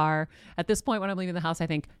my car. At this point, when I'm leaving the house, I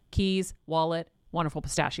think keys, wallet, Wonderful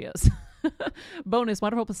Pistachios. Bonus,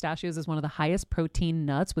 Wonderful Pistachios is one of the highest protein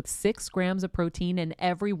nuts with 6 grams of protein in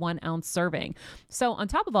every 1 ounce serving. So on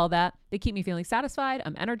top of all that, they keep me feeling satisfied.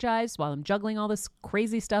 I'm energized while I'm juggling all this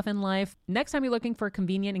crazy stuff in life. Next time you're looking for a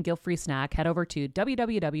convenient and guilt-free snack, head over to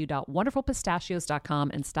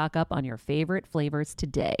www.wonderfulpistachios.com and stock up on your favorite flavors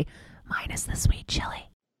today, minus the sweet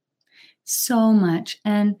chili. So much.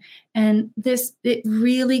 And this, it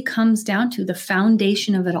really comes down to the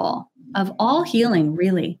foundation of it all. Of all healing,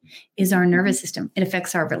 really, is our nervous system. It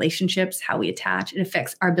affects our relationships, how we attach. It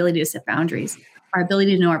affects our ability to set boundaries, our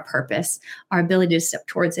ability to know our purpose, our ability to step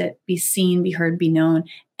towards it, be seen, be heard, be known.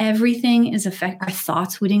 Everything is our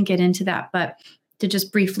thoughts. We didn't get into that, but to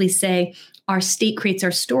just briefly say, our state creates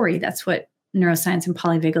our story. That's what neuroscience and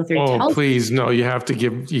polyvagal theory tells us. Oh, please, no, you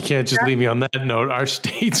can't just leave me on that note. Our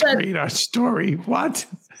states create our story. What?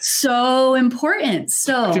 So important.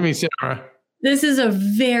 Talk to me, Sarah. This is a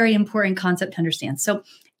very important concept to understand. So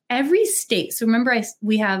every state, so remember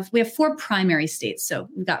we have 4 primary states. So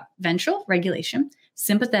we've got ventral, regulation,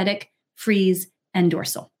 sympathetic, freeze, and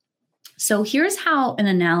dorsal. So here's how an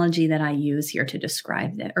analogy that I use here to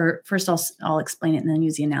describe that, or first I'll explain it and then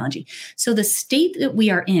use the analogy. So the state that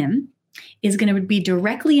we are in is going to be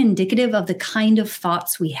directly indicative of the kind of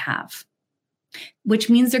thoughts we have, which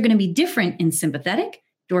means they're going to be different in sympathetic,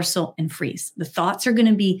 dorsal, and freeze. The thoughts are going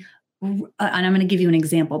to be and I'm going to give you an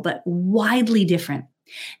example, but widely different.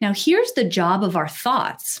 Now, here's the job of our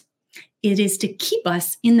thoughts. It is to keep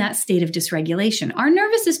us in that state of dysregulation. Our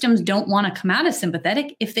nervous systems don't want to come out of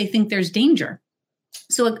sympathetic if they think there's danger.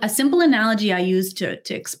 So a simple analogy I use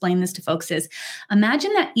to explain this to folks is,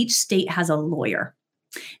 imagine that each state has a lawyer.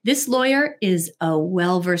 This lawyer is a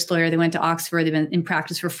well-versed lawyer. They went to Oxford. They've been in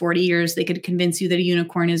practice for 40 years. They could convince you that a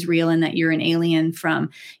unicorn is real and that you're an alien from,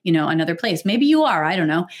 another place. Maybe you are, I don't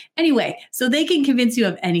know. Anyway, so they can convince you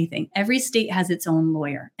of anything. Every state has its own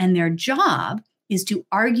lawyer, and their job is to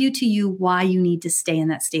argue to you why you need to stay in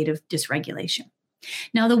that state of dysregulation.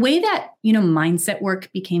 Now, the way that, mindset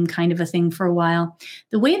work became kind of a thing for a while,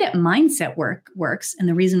 the way that mindset work works, and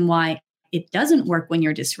the reason why it doesn't work when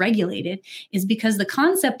you're dysregulated, is because the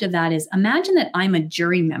concept of that is, imagine that I'm a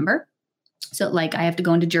jury member. So like I have to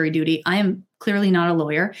go into jury duty. I am clearly not a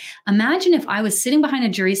lawyer. Imagine if I was sitting behind a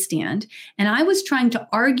jury stand and I was trying to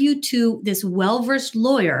argue to this well-versed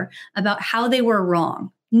lawyer about how they were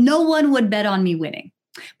wrong. No one would bet on me winning.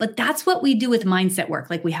 But that's what we do with mindset work.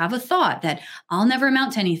 Like, we have a thought that I'll never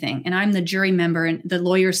amount to anything. And I'm the jury member, and the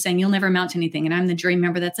lawyer's saying you'll never amount to anything. And I'm the jury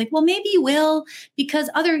member that's like, well, maybe you will, because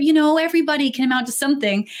everybody can amount to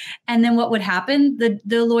something. And then what would happen?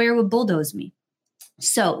 The lawyer would bulldoze me.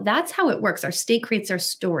 So that's how it works. Our state creates our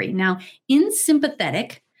story. Now, in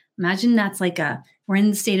sympathetic, imagine that's like we're in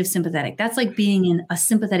the state of sympathetic. That's like being in a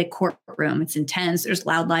sympathetic courtroom. It's intense. There's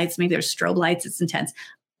loud lights. Maybe there's strobe lights. It's intense.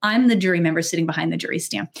 I'm the jury member sitting behind the jury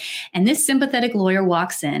stand. And this sympathetic lawyer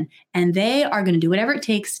walks in, and they are going to do whatever it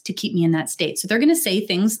takes to keep me in that state. So they're going to say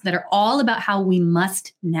things that are all about how we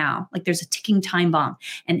must now, like there's a ticking time bomb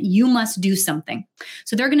and you must do something.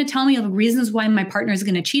 So they're going to tell me the reasons why my partner is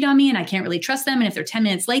going to cheat on me and I can't really trust them. And if they're 10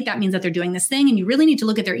 minutes late, that means that they're doing this thing. And you really need to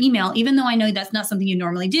look at their email, even though I know that's not something you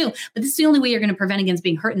normally do. But this is the only way you're going to prevent against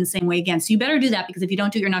being hurt in the same way again. So you better do that, because if you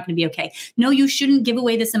don't do it, you're not going to be okay. No, you shouldn't give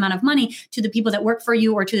away this amount of money to the people that work for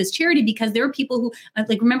you or to this charity, because there are people who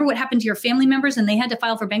remember what happened to your family members and they had to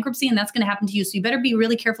file for bankruptcy, and that's going to happen to you. So you better be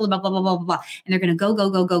really careful about blah, blah, blah, blah, blah. And they're going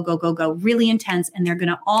to go, really intense. And they're going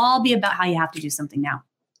to all be about how you have to do something now.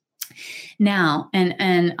 Now, and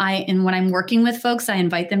when I'm working with folks, I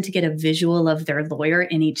invite them to get a visual of their lawyer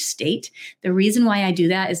in each state. The reason why I do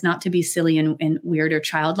that is not to be silly and weird or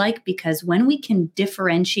childlike, because when we can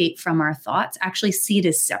differentiate from our thoughts, actually see it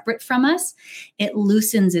as separate from us, it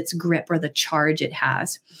loosens its grip or the charge it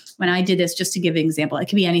has. When I did this, just to give an example, it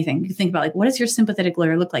could be anything. You think about what does your sympathetic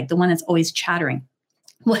lawyer look like? The one that's always chattering.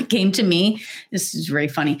 What came to me, this is very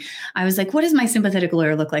funny. I was like, what does my sympathetic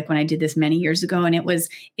lawyer look like when I did this many years ago? And it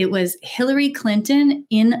was Hillary Clinton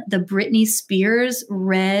in the Britney Spears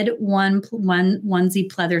red onesie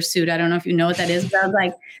pleather suit. I don't know if you know what that is, but I was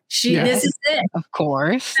like, this is it. Of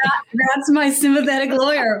course. That's my sympathetic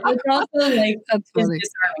lawyer. Which also That's funny. is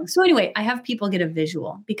disarming. So anyway, I have people get a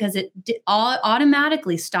visual, because it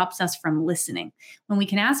automatically stops us from listening. When we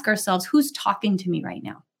can ask ourselves, who's talking to me right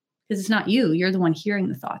now? Because it's not you. You're the one hearing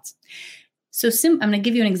the thoughts. So I'm going to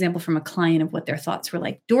give you an example from a client of what their thoughts were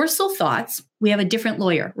like. Dorsal thoughts, we have a different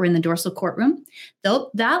lawyer. We're in the dorsal courtroom.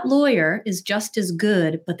 Though that lawyer is just as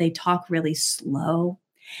good, but they talk really slow.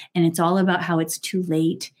 And it's all about how it's too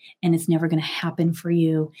late and it's never going to happen for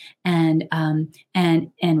you. And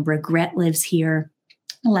regret lives here.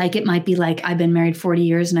 Like it might be like, I've been married 40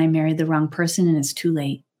 years and I married the wrong person and it's too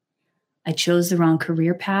late. I chose the wrong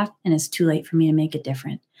career path and it's too late for me to make it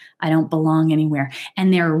different. I don't belong anywhere.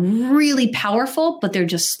 And they're really powerful, but they're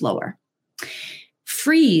just slower.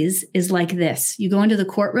 Freeze is like this. You go into the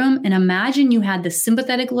courtroom and imagine you had the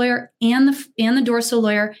sympathetic lawyer and the dorsal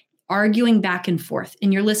lawyer arguing back and forth,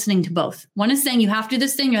 and you're listening to both. One is saying you have to do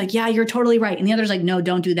this thing. You're like, yeah, you're totally right. And the other's like, no,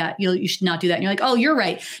 don't do that. You should not do that. And you're like, oh, you're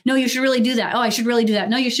right. No, you should really do that. Oh, I should really do that.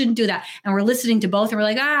 No, you shouldn't do that. And we're listening to both and we're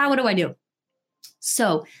like, what do I do?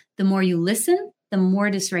 So the more you listen, the more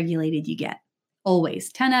dysregulated you get.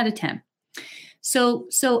 Always 10 out of 10. So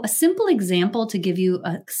a simple example to give you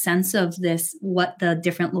a sense of this, what the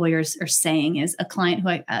different lawyers are saying, is a client who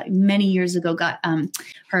I many years ago got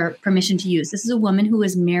her permission to use. This is a woman who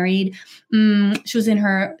was married. She was in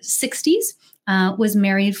her 60s, was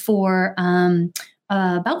married for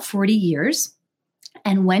about 40 years.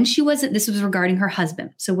 And when she wasn't, this was regarding her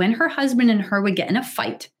husband. So when her husband and her would get in a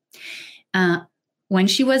fight,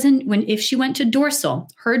 if she went to dorsal,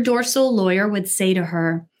 her dorsal lawyer would say to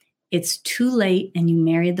her, it's too late and you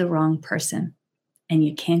married the wrong person and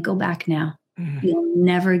you can't go back now. You'll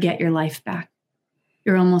never get your life back.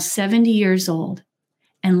 You're almost 70 years old.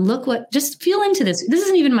 And just feel into this. This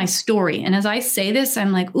isn't even my story. And as I say this,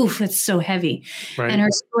 I'm like, oof, it's so heavy. Right. And her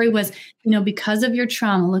story was, because of your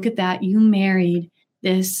trauma, look at that. You married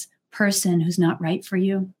this person who's not right for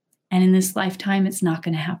you. And in this lifetime, it's not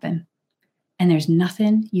going to happen. And there's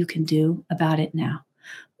nothing you can do about it now.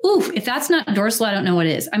 Oof, if that's not dorsal, I don't know what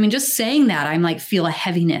is. I mean, just saying that, I'm like, feel a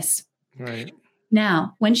heaviness. Right.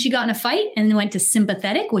 Now, when she got in a fight and went to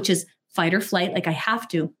sympathetic, which is fight or flight, like I have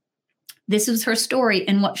to, this was her story.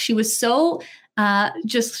 And what she was so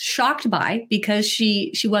just shocked by, because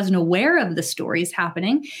she wasn't aware of the stories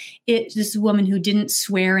happening. It's this woman who didn't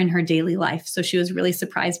swear in her daily life. So she was really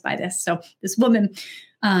surprised by this. So this woman,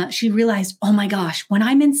 she realized, oh my gosh, when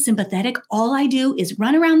I'm in sympathetic, all I do is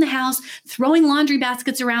run around the house, throwing laundry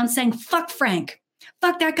baskets around, saying, fuck Frank.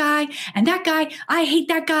 Fuck that guy and that guy. I hate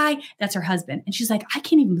that guy. That's her husband. And she's like, I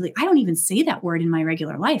can't even believe, I don't even say that word in my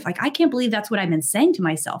regular life. Like, I can't believe that's what I've been saying to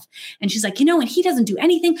myself. And she's like, and he doesn't do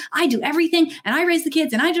anything. I do everything. And I raise the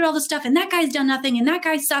kids and I did all the stuff. And that guy's done nothing. And that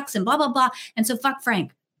guy sucks and blah, blah, blah. And so fuck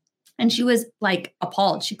Frank. And she was like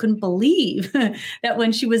appalled. She couldn't believe that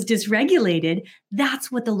when she was dysregulated,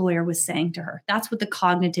 that's what the lawyer was saying to her. That's what the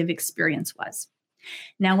cognitive experience was.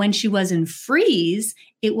 Now, when she was in freeze,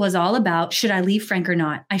 it was all about, should I leave Frank or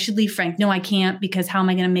not? I should leave Frank. No, I can't, because how am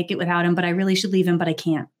I going to make it without him? But I really should leave him, but I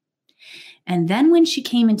can't. And then when she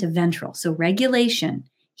came into ventral, so regulation,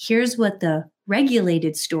 here's what the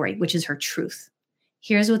regulated story, which is her truth.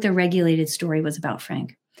 Here's what the regulated story was about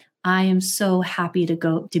Frank. I am so happy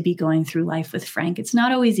to be going through life with Frank. It's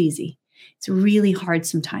not always easy. It's really hard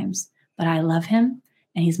sometimes, but I love him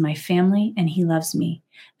and he's my family and he loves me.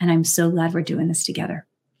 And I'm so glad we're doing this together.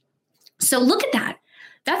 So look at that.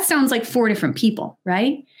 That sounds like 4 different people,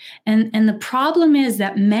 right? And the problem is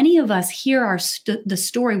that many of us hear the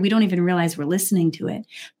story. We don't even realize we're listening to it,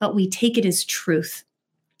 but we take it as truth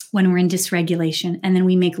when we're in dysregulation. And then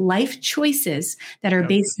we make life choices that are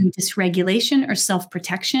based in dysregulation or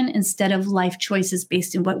self-protection instead of life choices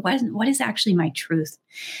based in what is actually my truth.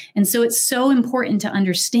 And so it's so important to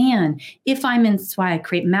understand that's why I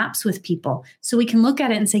create maps with people. So we can look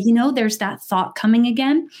at it and say, there's that thought coming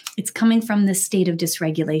again. It's coming from this state of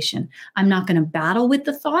dysregulation. I'm not going to battle with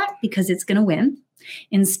the thought because it's going to win.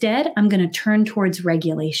 Instead, I'm going to turn towards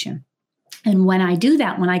regulation. And when I do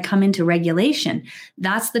that, when I come into regulation,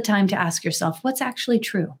 that's the time to ask yourself, what's actually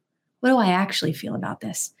true? What do I actually feel about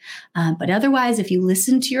this? But otherwise, if you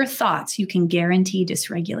listen to your thoughts, you can guarantee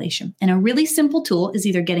dysregulation. And a really simple tool is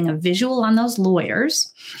either getting a visual on those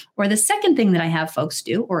lawyers, or the second thing that I have folks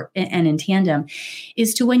do, and in tandem,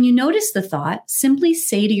 is to, when you notice the thought, simply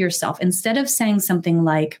say to yourself, instead of saying something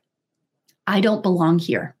like, I don't belong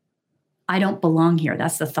here. I don't belong here.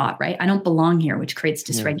 That's the thought, right? I don't belong here, which creates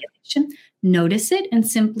dysregulation. Yeah. Notice it and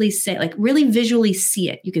simply say, like, really visually see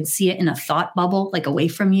it. You can see it in a thought bubble, like away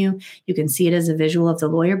from you. You can see it as a visual of the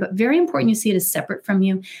lawyer, but very important, you see it as separate from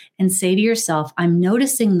you, and say to yourself, I'm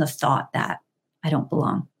noticing the thought that I don't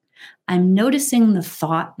belong. I'm noticing the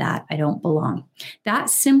thought that I don't belong. That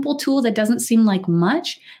simple tool that doesn't seem like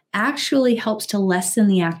much actually helps to lessen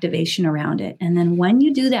the activation around it. And then when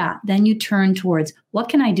you do that, then you turn towards, what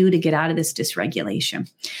can I do to get out of this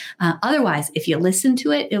dysregulation? Otherwise, if you listen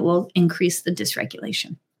to it, it will increase the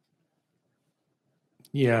dysregulation.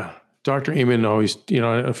 Yeah. Dr. Amen always,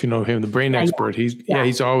 if you know him, the brain expert,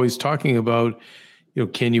 he's always talking about,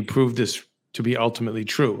 can you prove this to be ultimately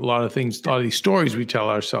true? A lot of things, a lot of these stories we tell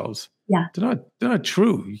ourselves, they're not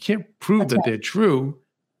true. You can't prove that they're true.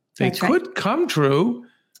 They could come true,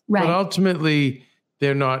 but ultimately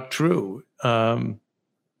they're not true. So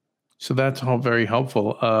that's all very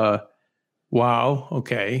helpful. Wow.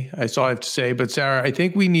 Okay. That's all I have to say. But Sarah, I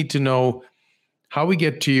think we need to know how we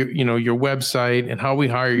get to your website and how we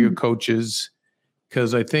hire your coaches.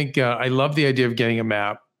 Because I think I love the idea of getting a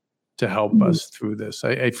map to help us through this.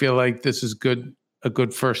 I feel like this is a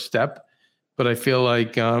good first step, but I feel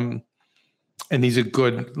like, and these are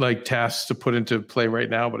good tasks to put into play right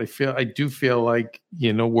now, but I do feel like,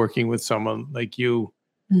 working with someone like you,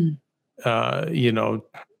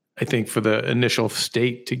 I think for the initial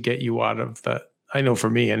state to get you out of that, I know for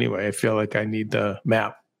me anyway, I feel like I need the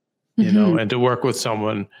map, and to work with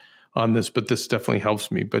someone on this, but this definitely helps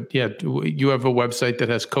me. But yeah, you have a website that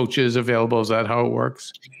has coaches available. Is that how it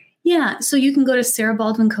works? Yeah. So you can go to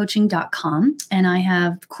sarahbaldwincoaching.com, and I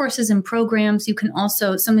have courses and programs. You can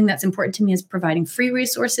also, something that's important to me is providing free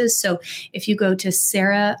resources. So if you go to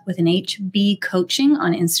Sarah with an HB coaching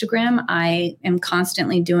on Instagram, I am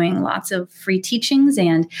constantly doing lots of free teachings,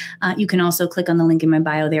 and you can also click on the link in my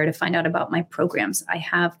bio there to find out about my programs. I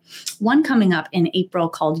have one coming up in April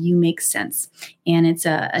called You Make Sense. And it's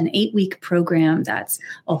an 8-week program that's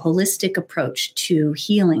a holistic approach to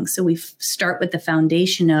healing. So we start with the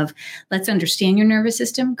foundation of of let's understand your nervous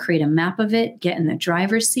system, create a map of it, get in the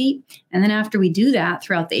driver's seat. And then after we do that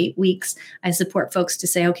throughout the 8 weeks, I support folks to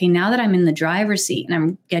say, okay, now that I'm in the driver's seat and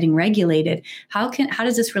I'm getting regulated, how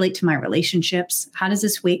does this relate to my relationships? How does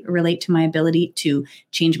this relate to my ability to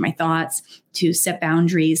change my thoughts, to set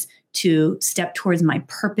boundaries, to step towards my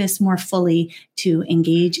purpose more fully, to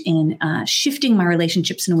engage in shifting my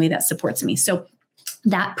relationships in a way that supports me? So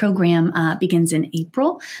that program begins in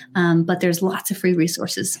April, but there's lots of free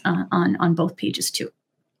resources on both pages too.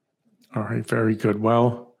 All right, very good.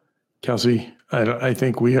 Well, Kelsey, I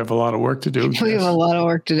think we have a lot of work to do. We have a lot of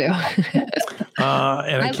work to do.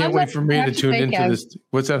 And I can't wait for me to tune into this.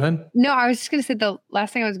 What's that, hun? No, I was just going to say the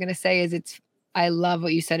last thing I was going to say is I love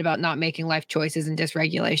what you said about not making life choices and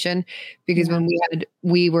dysregulation, because when we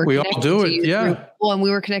all do it. Yeah. And we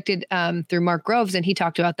were connected through Mark Groves, and he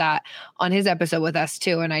talked about that on his episode with us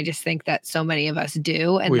too. And I just think that so many of us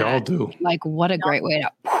do. And we all do. Like, what a great way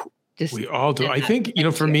to just. We all do. I think,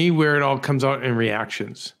 for me, where it all comes out in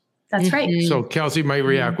reactions. That's right. So Kelsey might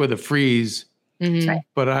react with a freeze, That's right.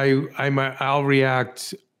 but I'll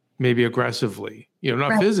react maybe aggressively,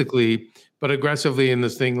 not physically, but aggressively in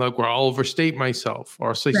this thing, like where I'll overstate myself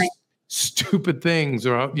or say stupid things,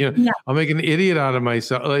 or I'll make an idiot out of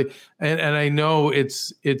myself. And I know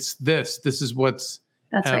it's this is what's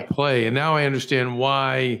at play. And now I understand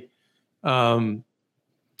why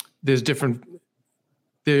there's different.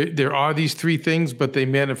 There are these three things, but they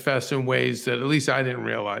manifest in ways that at least I didn't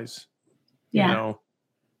realize. Yeah.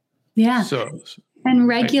 Yeah. So. And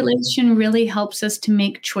regulation really helps us to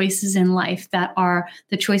make choices in life that are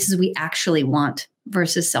the choices we actually want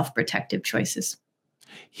versus self-protective choices.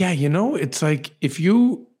 Yeah. It's like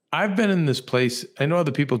I've been in this place, I know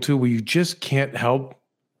other people too, where you just can't help,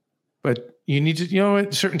 but you need to,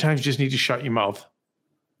 at certain times you just need to shut your mouth.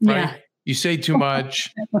 Right? Yeah. You say too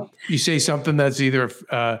much, you say something that's either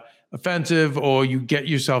offensive, or you get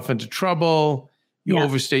yourself into trouble, you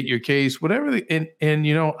overstate your case, whatever. And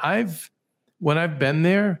when I've been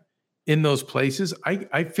there in those places,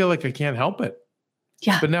 I feel like I can't help it.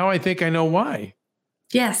 Yeah. But now I think I know why.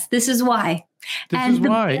 Yes, this is why.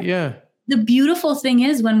 Yeah. The beautiful thing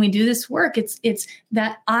is when we do this work, it's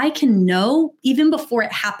that I can know even before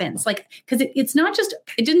it happens. Like, because it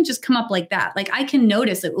didn't just come up like that. Like, I can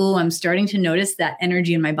notice that, I'm starting to notice that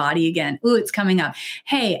energy in my body again. It's coming up.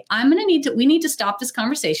 Hey, we need to stop this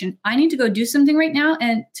conversation. I need to go do something right now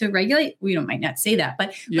and to regulate. We might not say that,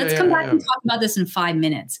 but let's come back and talk about this in 5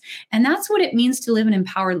 minutes. And that's what it means to live an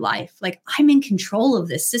empowered life. Like, I'm in control of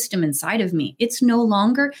this system inside of me. It's no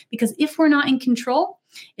longer, because if we're not in control,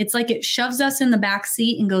 it's like it shoves us in the back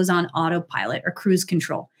seat and goes on autopilot or cruise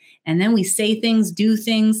control. And then we say things, do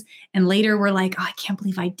things, and later we're like, I can't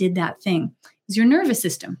believe I did that thing. It's your nervous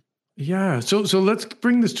system. Yeah. So let's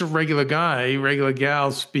bring this to regular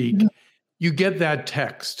gal speak. Mm-hmm. You get that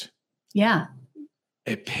text. Yeah.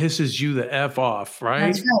 It pisses you the F off,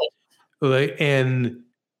 right? That's right. And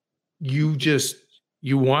you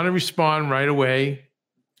want to respond right away.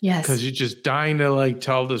 Yes. Because you're just dying to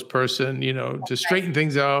tell this person, to straighten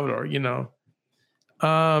things out, or,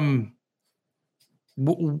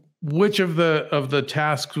 which of the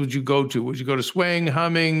tasks would you go to? Would you go to swaying,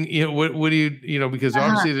 humming? What do you, because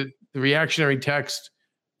obviously the reactionary text,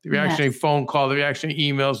 the reactionary phone call, the reactionary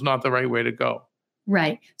email is not the right way to go.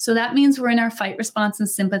 Right. So that means we're in our fight, response, and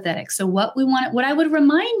sympathetic. So what I would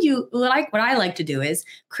remind you, what I like to do is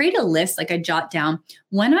create a list, like I jot down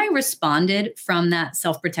when I responded from that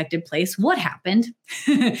self-protected place, what happened?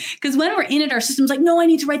 Because when we're in it, our system's like, no, I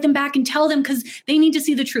need to write them back and tell them because they need to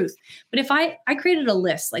see the truth. But if I created a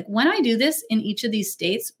list, like when I do this in each of these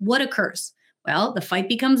states, what occurs? Well, the fight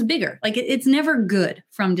becomes bigger. Like it's never good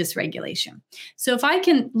from dysregulation. So if I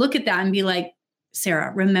can look at that and be like,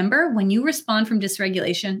 Sarah, remember when you respond from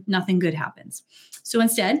dysregulation, nothing good happens. So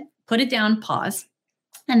instead, put it down, pause.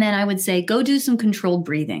 And then I would say, go do some controlled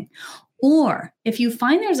breathing. Or if you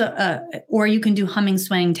find or you can do humming,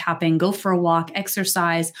 swaying, tapping, go for a walk,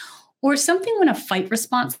 exercise, or something when a fight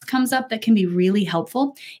response comes up that can be really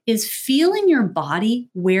helpful is feel in your body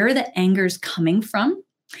where the anger is coming from.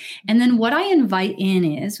 And then what I invite in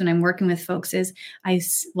is, when I'm working with folks, is I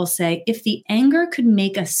will say, if the anger could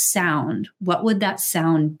make a sound, what would that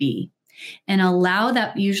sound be? And allow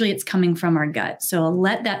that, usually it's coming from our gut. So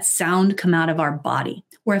let that sound come out of our body.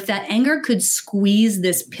 Or if that anger could squeeze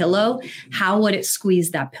this pillow, how would it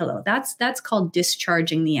squeeze that pillow? That's called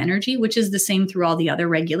discharging the energy, which is the same through all the other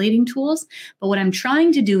regulating tools. But what I'm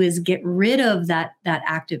trying to do is get rid of that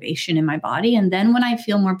activation in my body. And then when I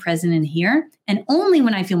feel more present in here, and only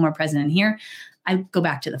when I feel more present in here, I go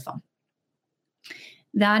back to the phone.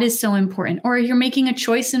 That is so important. Or you're making a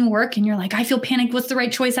choice in work and you're like, I feel panicked. What's the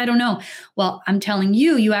right choice? I don't know. Well, I'm telling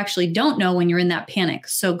you, you actually don't know when you're in that panic.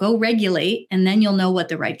 So go regulate and then you'll know what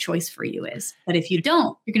the right choice for you is. But if you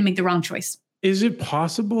don't, you're going to make the wrong choice. Is it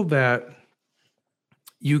possible that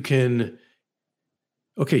you can,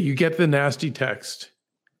 okay, you get the nasty text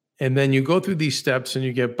and then you go through these steps and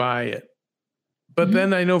you get by it. But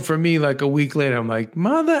then I know for me, like a week later, I'm like,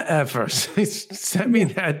 mother effers, send me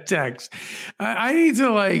that text. I need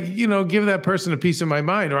to like, give that person a piece of my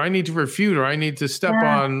mind, or I need to refute, or I need to step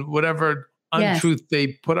on whatever untruth they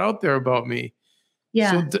put out there about me.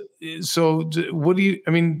 Yeah. So what do you,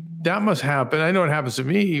 I mean, that must happen. I know it happens to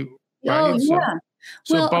me. Right? Oh, yeah.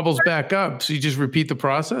 So it bubbles back up. So you just repeat the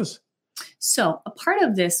process? So a part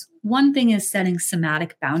of this, one thing is setting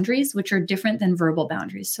somatic boundaries, which are different than verbal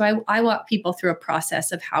boundaries. So I walk people through a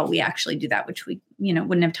process of how we actually do that, which we,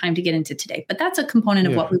 wouldn't have time to get into today, but that's a component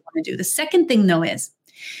of what we want to do. The second thing though is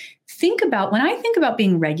when I think about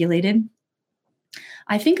being regulated,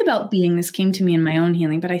 I think about being, this came to me in my own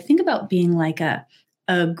healing, but I think about being like a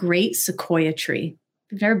great sequoia tree.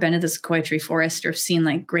 If you've never been to the sequoia tree forest or seen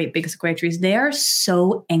like great big sequoia trees, they are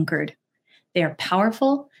so anchored. They are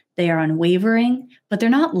powerful. They are unwavering, but they're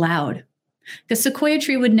not loud. The sequoia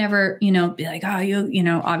tree would never, be like,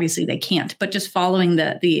 oh, obviously they can't, but just following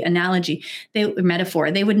the analogy,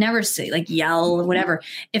 metaphor, they would never say like yell or whatever.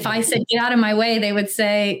 If I said, get out of my way, they would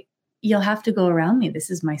say, you'll have to go around me. This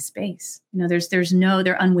is my space.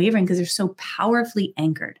 They're unwavering because they're so powerfully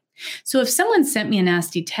anchored. So if someone sent me a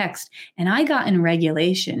nasty text and I got in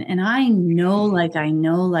regulation and I know what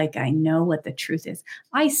the truth is,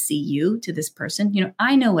 I see you to this person,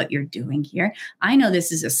 I know what you're doing here. I know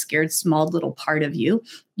this is a scared, small little part of you.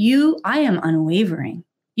 I am unwavering.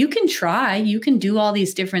 You can try, you can do all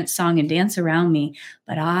these different song and dance around me,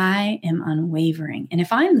 but I am unwavering. And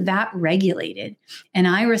if I'm that regulated and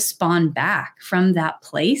I respond back from that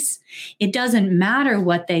place, it doesn't matter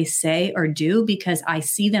what they say or do because I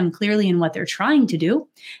see them clearly in what they're trying to do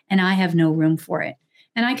and I have no room for it.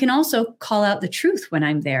 And I can also call out the truth when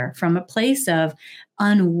I'm there from a place of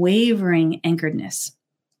unwavering anchoredness.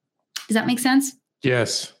 Does that make sense?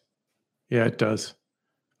 Yes. Yeah, it does.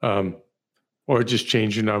 Or just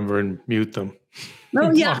change your number and mute them.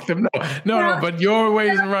 Oh, yeah. Them. No, but your way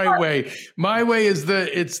is the right way. My way is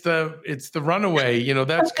it's the runaway.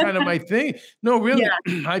 That's kind of my thing. No, really,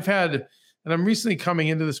 I've had, and I'm recently coming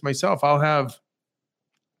into this myself. I'll have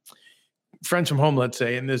friends from home, let's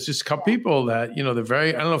say, and there's just a couple people that, they're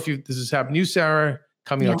very, I don't know if this has happened to you, Sarah,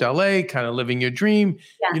 coming out to LA, kind of living your dream,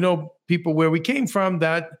 people where we came from,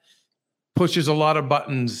 that pushes a lot of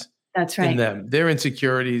buttons. That's right. In them, their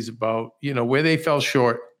insecurities about, where they fell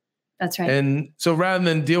short. That's right. And so rather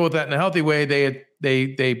than deal with that in a healthy way,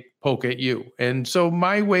 they poke at you. And so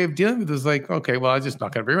my way of dealing with it is like, okay, well, I'm just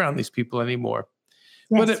not going to be around these people anymore.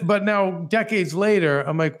 Yes. But now decades later,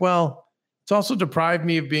 I'm like, well, it's also deprived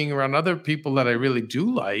me of being around other people that I really do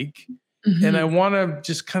like. Mm-hmm. And I want to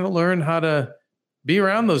just kind of learn how to be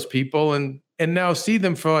around those people and now see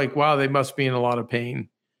them for like, wow, they must be in a lot of pain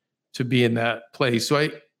to be in that place. So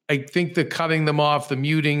I think the cutting them off, the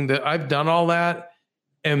muting, that I've done all that.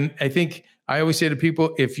 And I think I always say to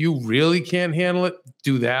people, if you really can't handle it,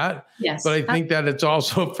 do that. Yes. But I think that it's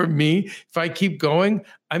also for me, if I keep going,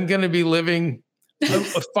 I'm going to be living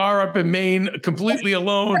far up in Maine, completely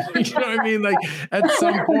alone. You know what I mean? Like at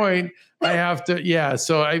some point I have to,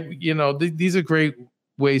 So these are great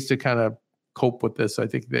ways to kind of cope with this, I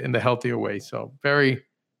think, in the healthier way. So very,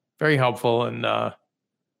 very helpful. And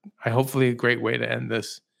hopefully a great way to end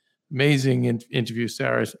this amazing interview,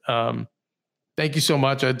 Sarah. Thank you so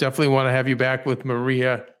much. I definitely want to have you back with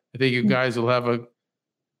Maria. I think you guys will have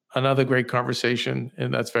another great conversation,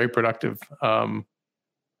 and that's very productive. I'm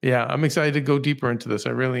excited to go deeper into this.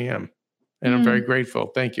 I really am. And I'm very grateful.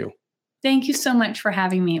 Thank you. Thank you so much for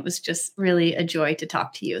having me. It was just really a joy to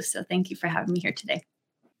talk to you. So thank you for having me here today.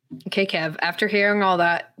 Okay, Kev, after hearing all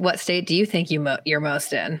that, what state do you think you're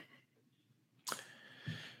most in?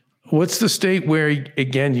 What's the state where,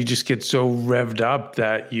 again, you just get so revved up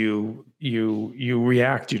that you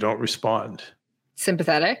react, you don't respond?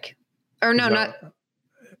 Sympathetic? Or no, not.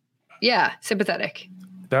 Yeah, sympathetic.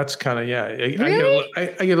 That's kind of, Really? I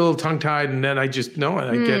get a little tongue tied, and then I just know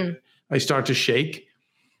it. I start to shake,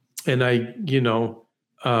 and I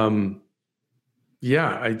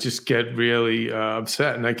just get really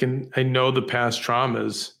upset, and I know the past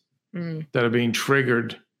traumas that are being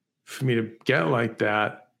triggered for me to get like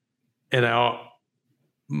that. And I'll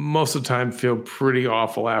most of the time feel pretty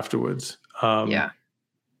awful afterwards. And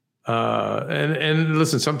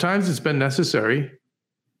listen, sometimes it's been necessary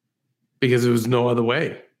because there was no other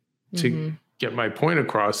way to get my point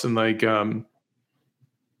across. And like, I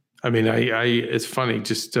mean, it's funny,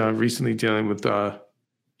 just recently dealing with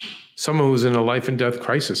someone who was in a life and death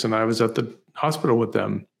crisis, and I was at the hospital with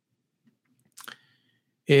them.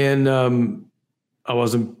 And I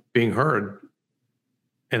wasn't being heard.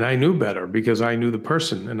 And I knew better because I knew the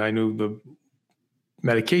person and I knew the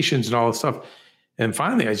medications and all this stuff. And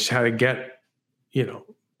finally, I just had to get,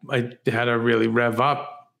 I had to really rev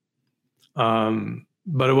up.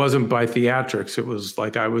 But it wasn't by theatrics. It was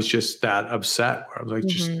like I was just that upset where I was like,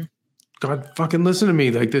 just God fucking listen to me.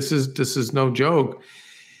 Like this is no joke.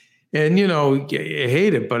 And you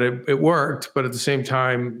hate it, but it worked. But at the same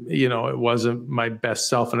time, it wasn't my best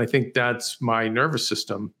self. And I think that's my nervous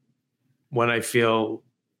system when I feel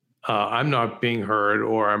I'm not being heard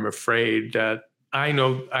or I'm afraid that I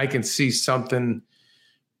know I can see something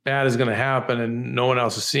bad is going to happen and no one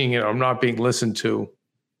else is seeing it, or I'm not being listened to.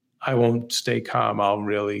 I won't stay calm. I'll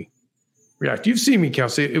really react. You've seen me,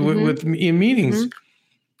 Kelsey, with me in meetings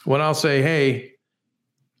when I'll say, hey,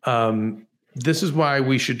 this is why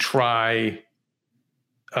we should try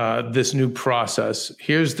this new process.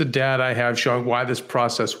 Here's the data I have showing why this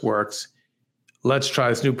process works. Let's try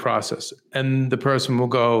this new process. And the person will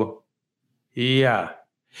go, yeah.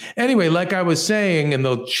 Anyway, like I was saying, and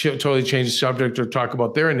they'll totally change the subject or talk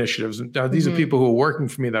about their initiatives. Now, these are people who are working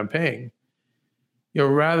for me that I'm paying.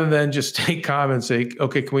 Rather than just stay calm and say,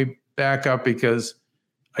 okay, can we back up because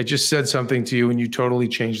I just said something to you and you totally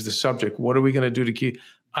changed the subject. What are we going to do to keep?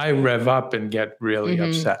 I rev up and get really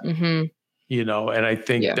upset, and I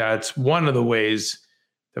think that's one of the ways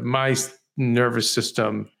that my nervous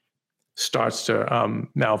system starts to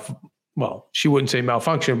she wouldn't say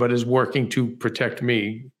malfunction, but is working to protect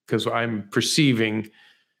me because I'm perceiving,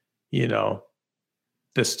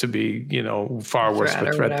 this to be, far worse of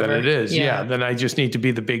a threat than it is. Yeah. Then I just need to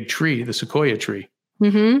be the big tree, the sequoia tree.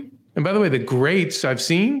 And by the way, the greats I've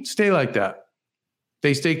seen stay like that.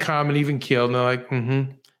 They stay calm and even keeled. And they're like,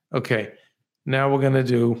 okay, now we're going to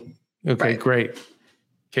do, okay, great.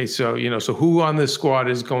 Okay. So, so who on this squad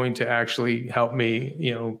is going to actually help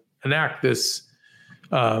me, enact this,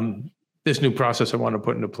 this new process I want to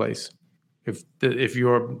put into place if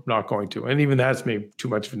you're not going to, and even that's maybe too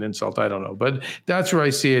much of an insult. I don't know, but that's where I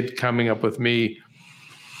see it coming up with me.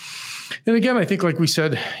 And again, I think like we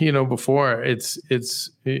said, before it's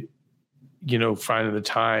finding the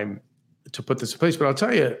time to put this in place. But I'll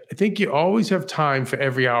tell you, I think you always have time for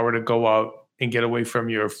every hour to go out and get away from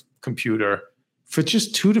your computer for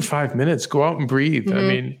just 2 to 5 minutes. Go out and breathe. I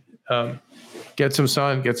mean, get some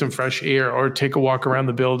sun, get some fresh air, or take a walk around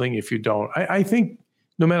the building if you don't. I think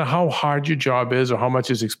no matter how hard your job is or how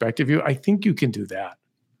much is expected of you, I think you can do that.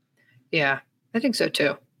 Yeah, I think so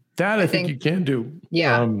too. That I think you can do.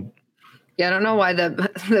 Yeah. I don't know why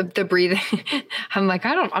the breathing. I'm like,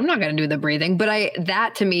 I'm not going to do the breathing, but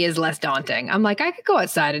that to me is less daunting. I'm like, I could go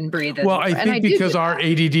outside and breathe. Well, I think because our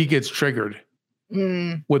ADD gets triggered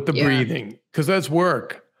with the breathing, because that's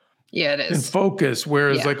work. Yeah, it is. And focus.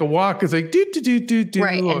 Whereas like a walk is like, do.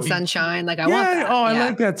 Right. And sunshine. Like I want that. Oh, I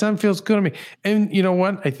like that. Sun feels good on me. And you know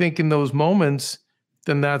what? I think in those moments,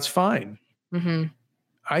 then that's fine.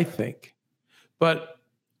 I think. But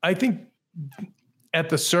I think at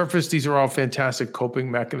the surface, these are all fantastic coping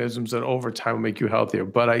mechanisms that over time will make you healthier.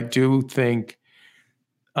 But I do think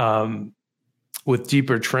with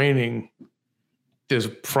deeper training, there's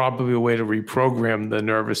probably a way to reprogram the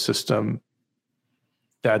nervous system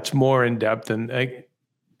that's more in depth and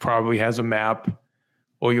probably has a map,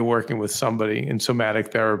 or you're working with somebody in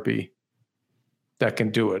somatic therapy that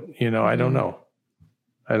can do it. I don't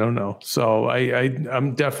know. So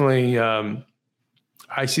I'm definitely,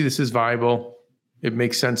 I see this as viable. It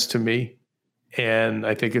makes sense to me. And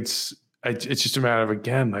I think it's just a matter of,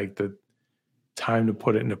 again, like the time to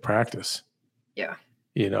put it into practice. Yeah.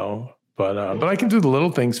 But I can do the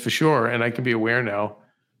little things for sure. And I can be aware now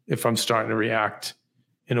if I'm starting to react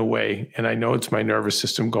in a way, and I know it's my nervous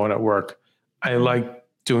system going at work. I like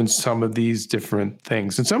doing some of these different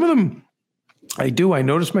things. And some of them I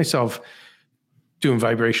notice myself doing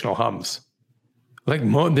vibrational hums, like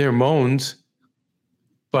they're moans,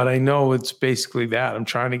 but I know it's basically that. I'm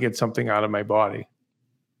trying to get something out of my body.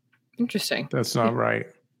 Interesting. That's not right.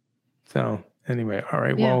 So anyway, all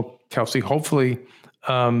right. Yeah. Well, Kelsey, hopefully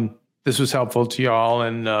this was helpful to y'all,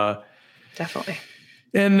 and definitely.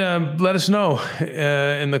 And let us know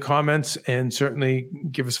in the comments, and certainly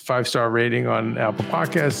give us a 5-star rating on Apple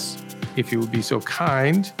Podcasts if you would be so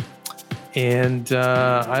kind. And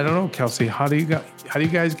I don't know, Kelsey, how do you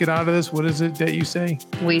guys get out of this? What is it that you say?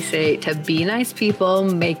 We say to be nice people,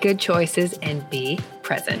 make good choices, and be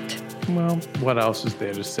present. Well, what else is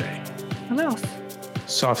there to say? What else?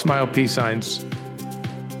 Soft smile, peace signs.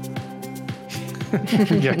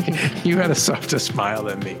 Yeah, you had a softer smile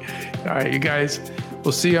than me. All right, you guys,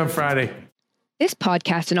 we'll see you on Friday. This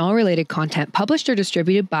podcast and all related content published or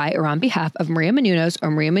distributed by or on behalf of Maria Menounos or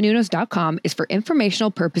mariamenounos.com is for informational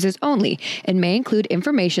purposes only and may include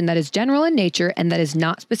information that is general in nature and that is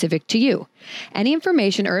not specific to you. Any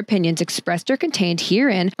information or opinions expressed or contained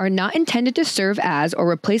herein are not intended to serve as or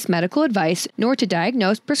replace medical advice, nor to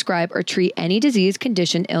diagnose, prescribe, or treat any disease,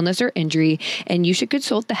 condition, illness, or injury, and you should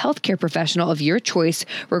consult the healthcare professional of your choice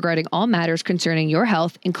regarding all matters concerning your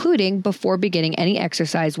health, including before beginning any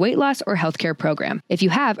exercise, weight loss, or healthcare program. If you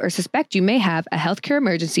have or suspect you may have a healthcare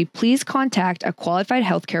emergency, please contact a qualified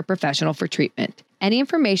healthcare professional for treatment. Any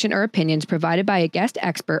information or opinions provided by a guest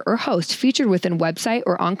expert or host featured within website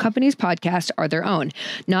or on company's podcast are their own,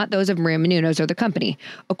 not those of Maria Menounos or the company.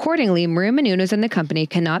 Accordingly, Maria Menounos and the company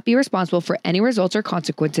cannot be responsible for any results or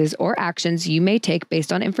consequences or actions you may take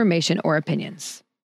based on information or opinions.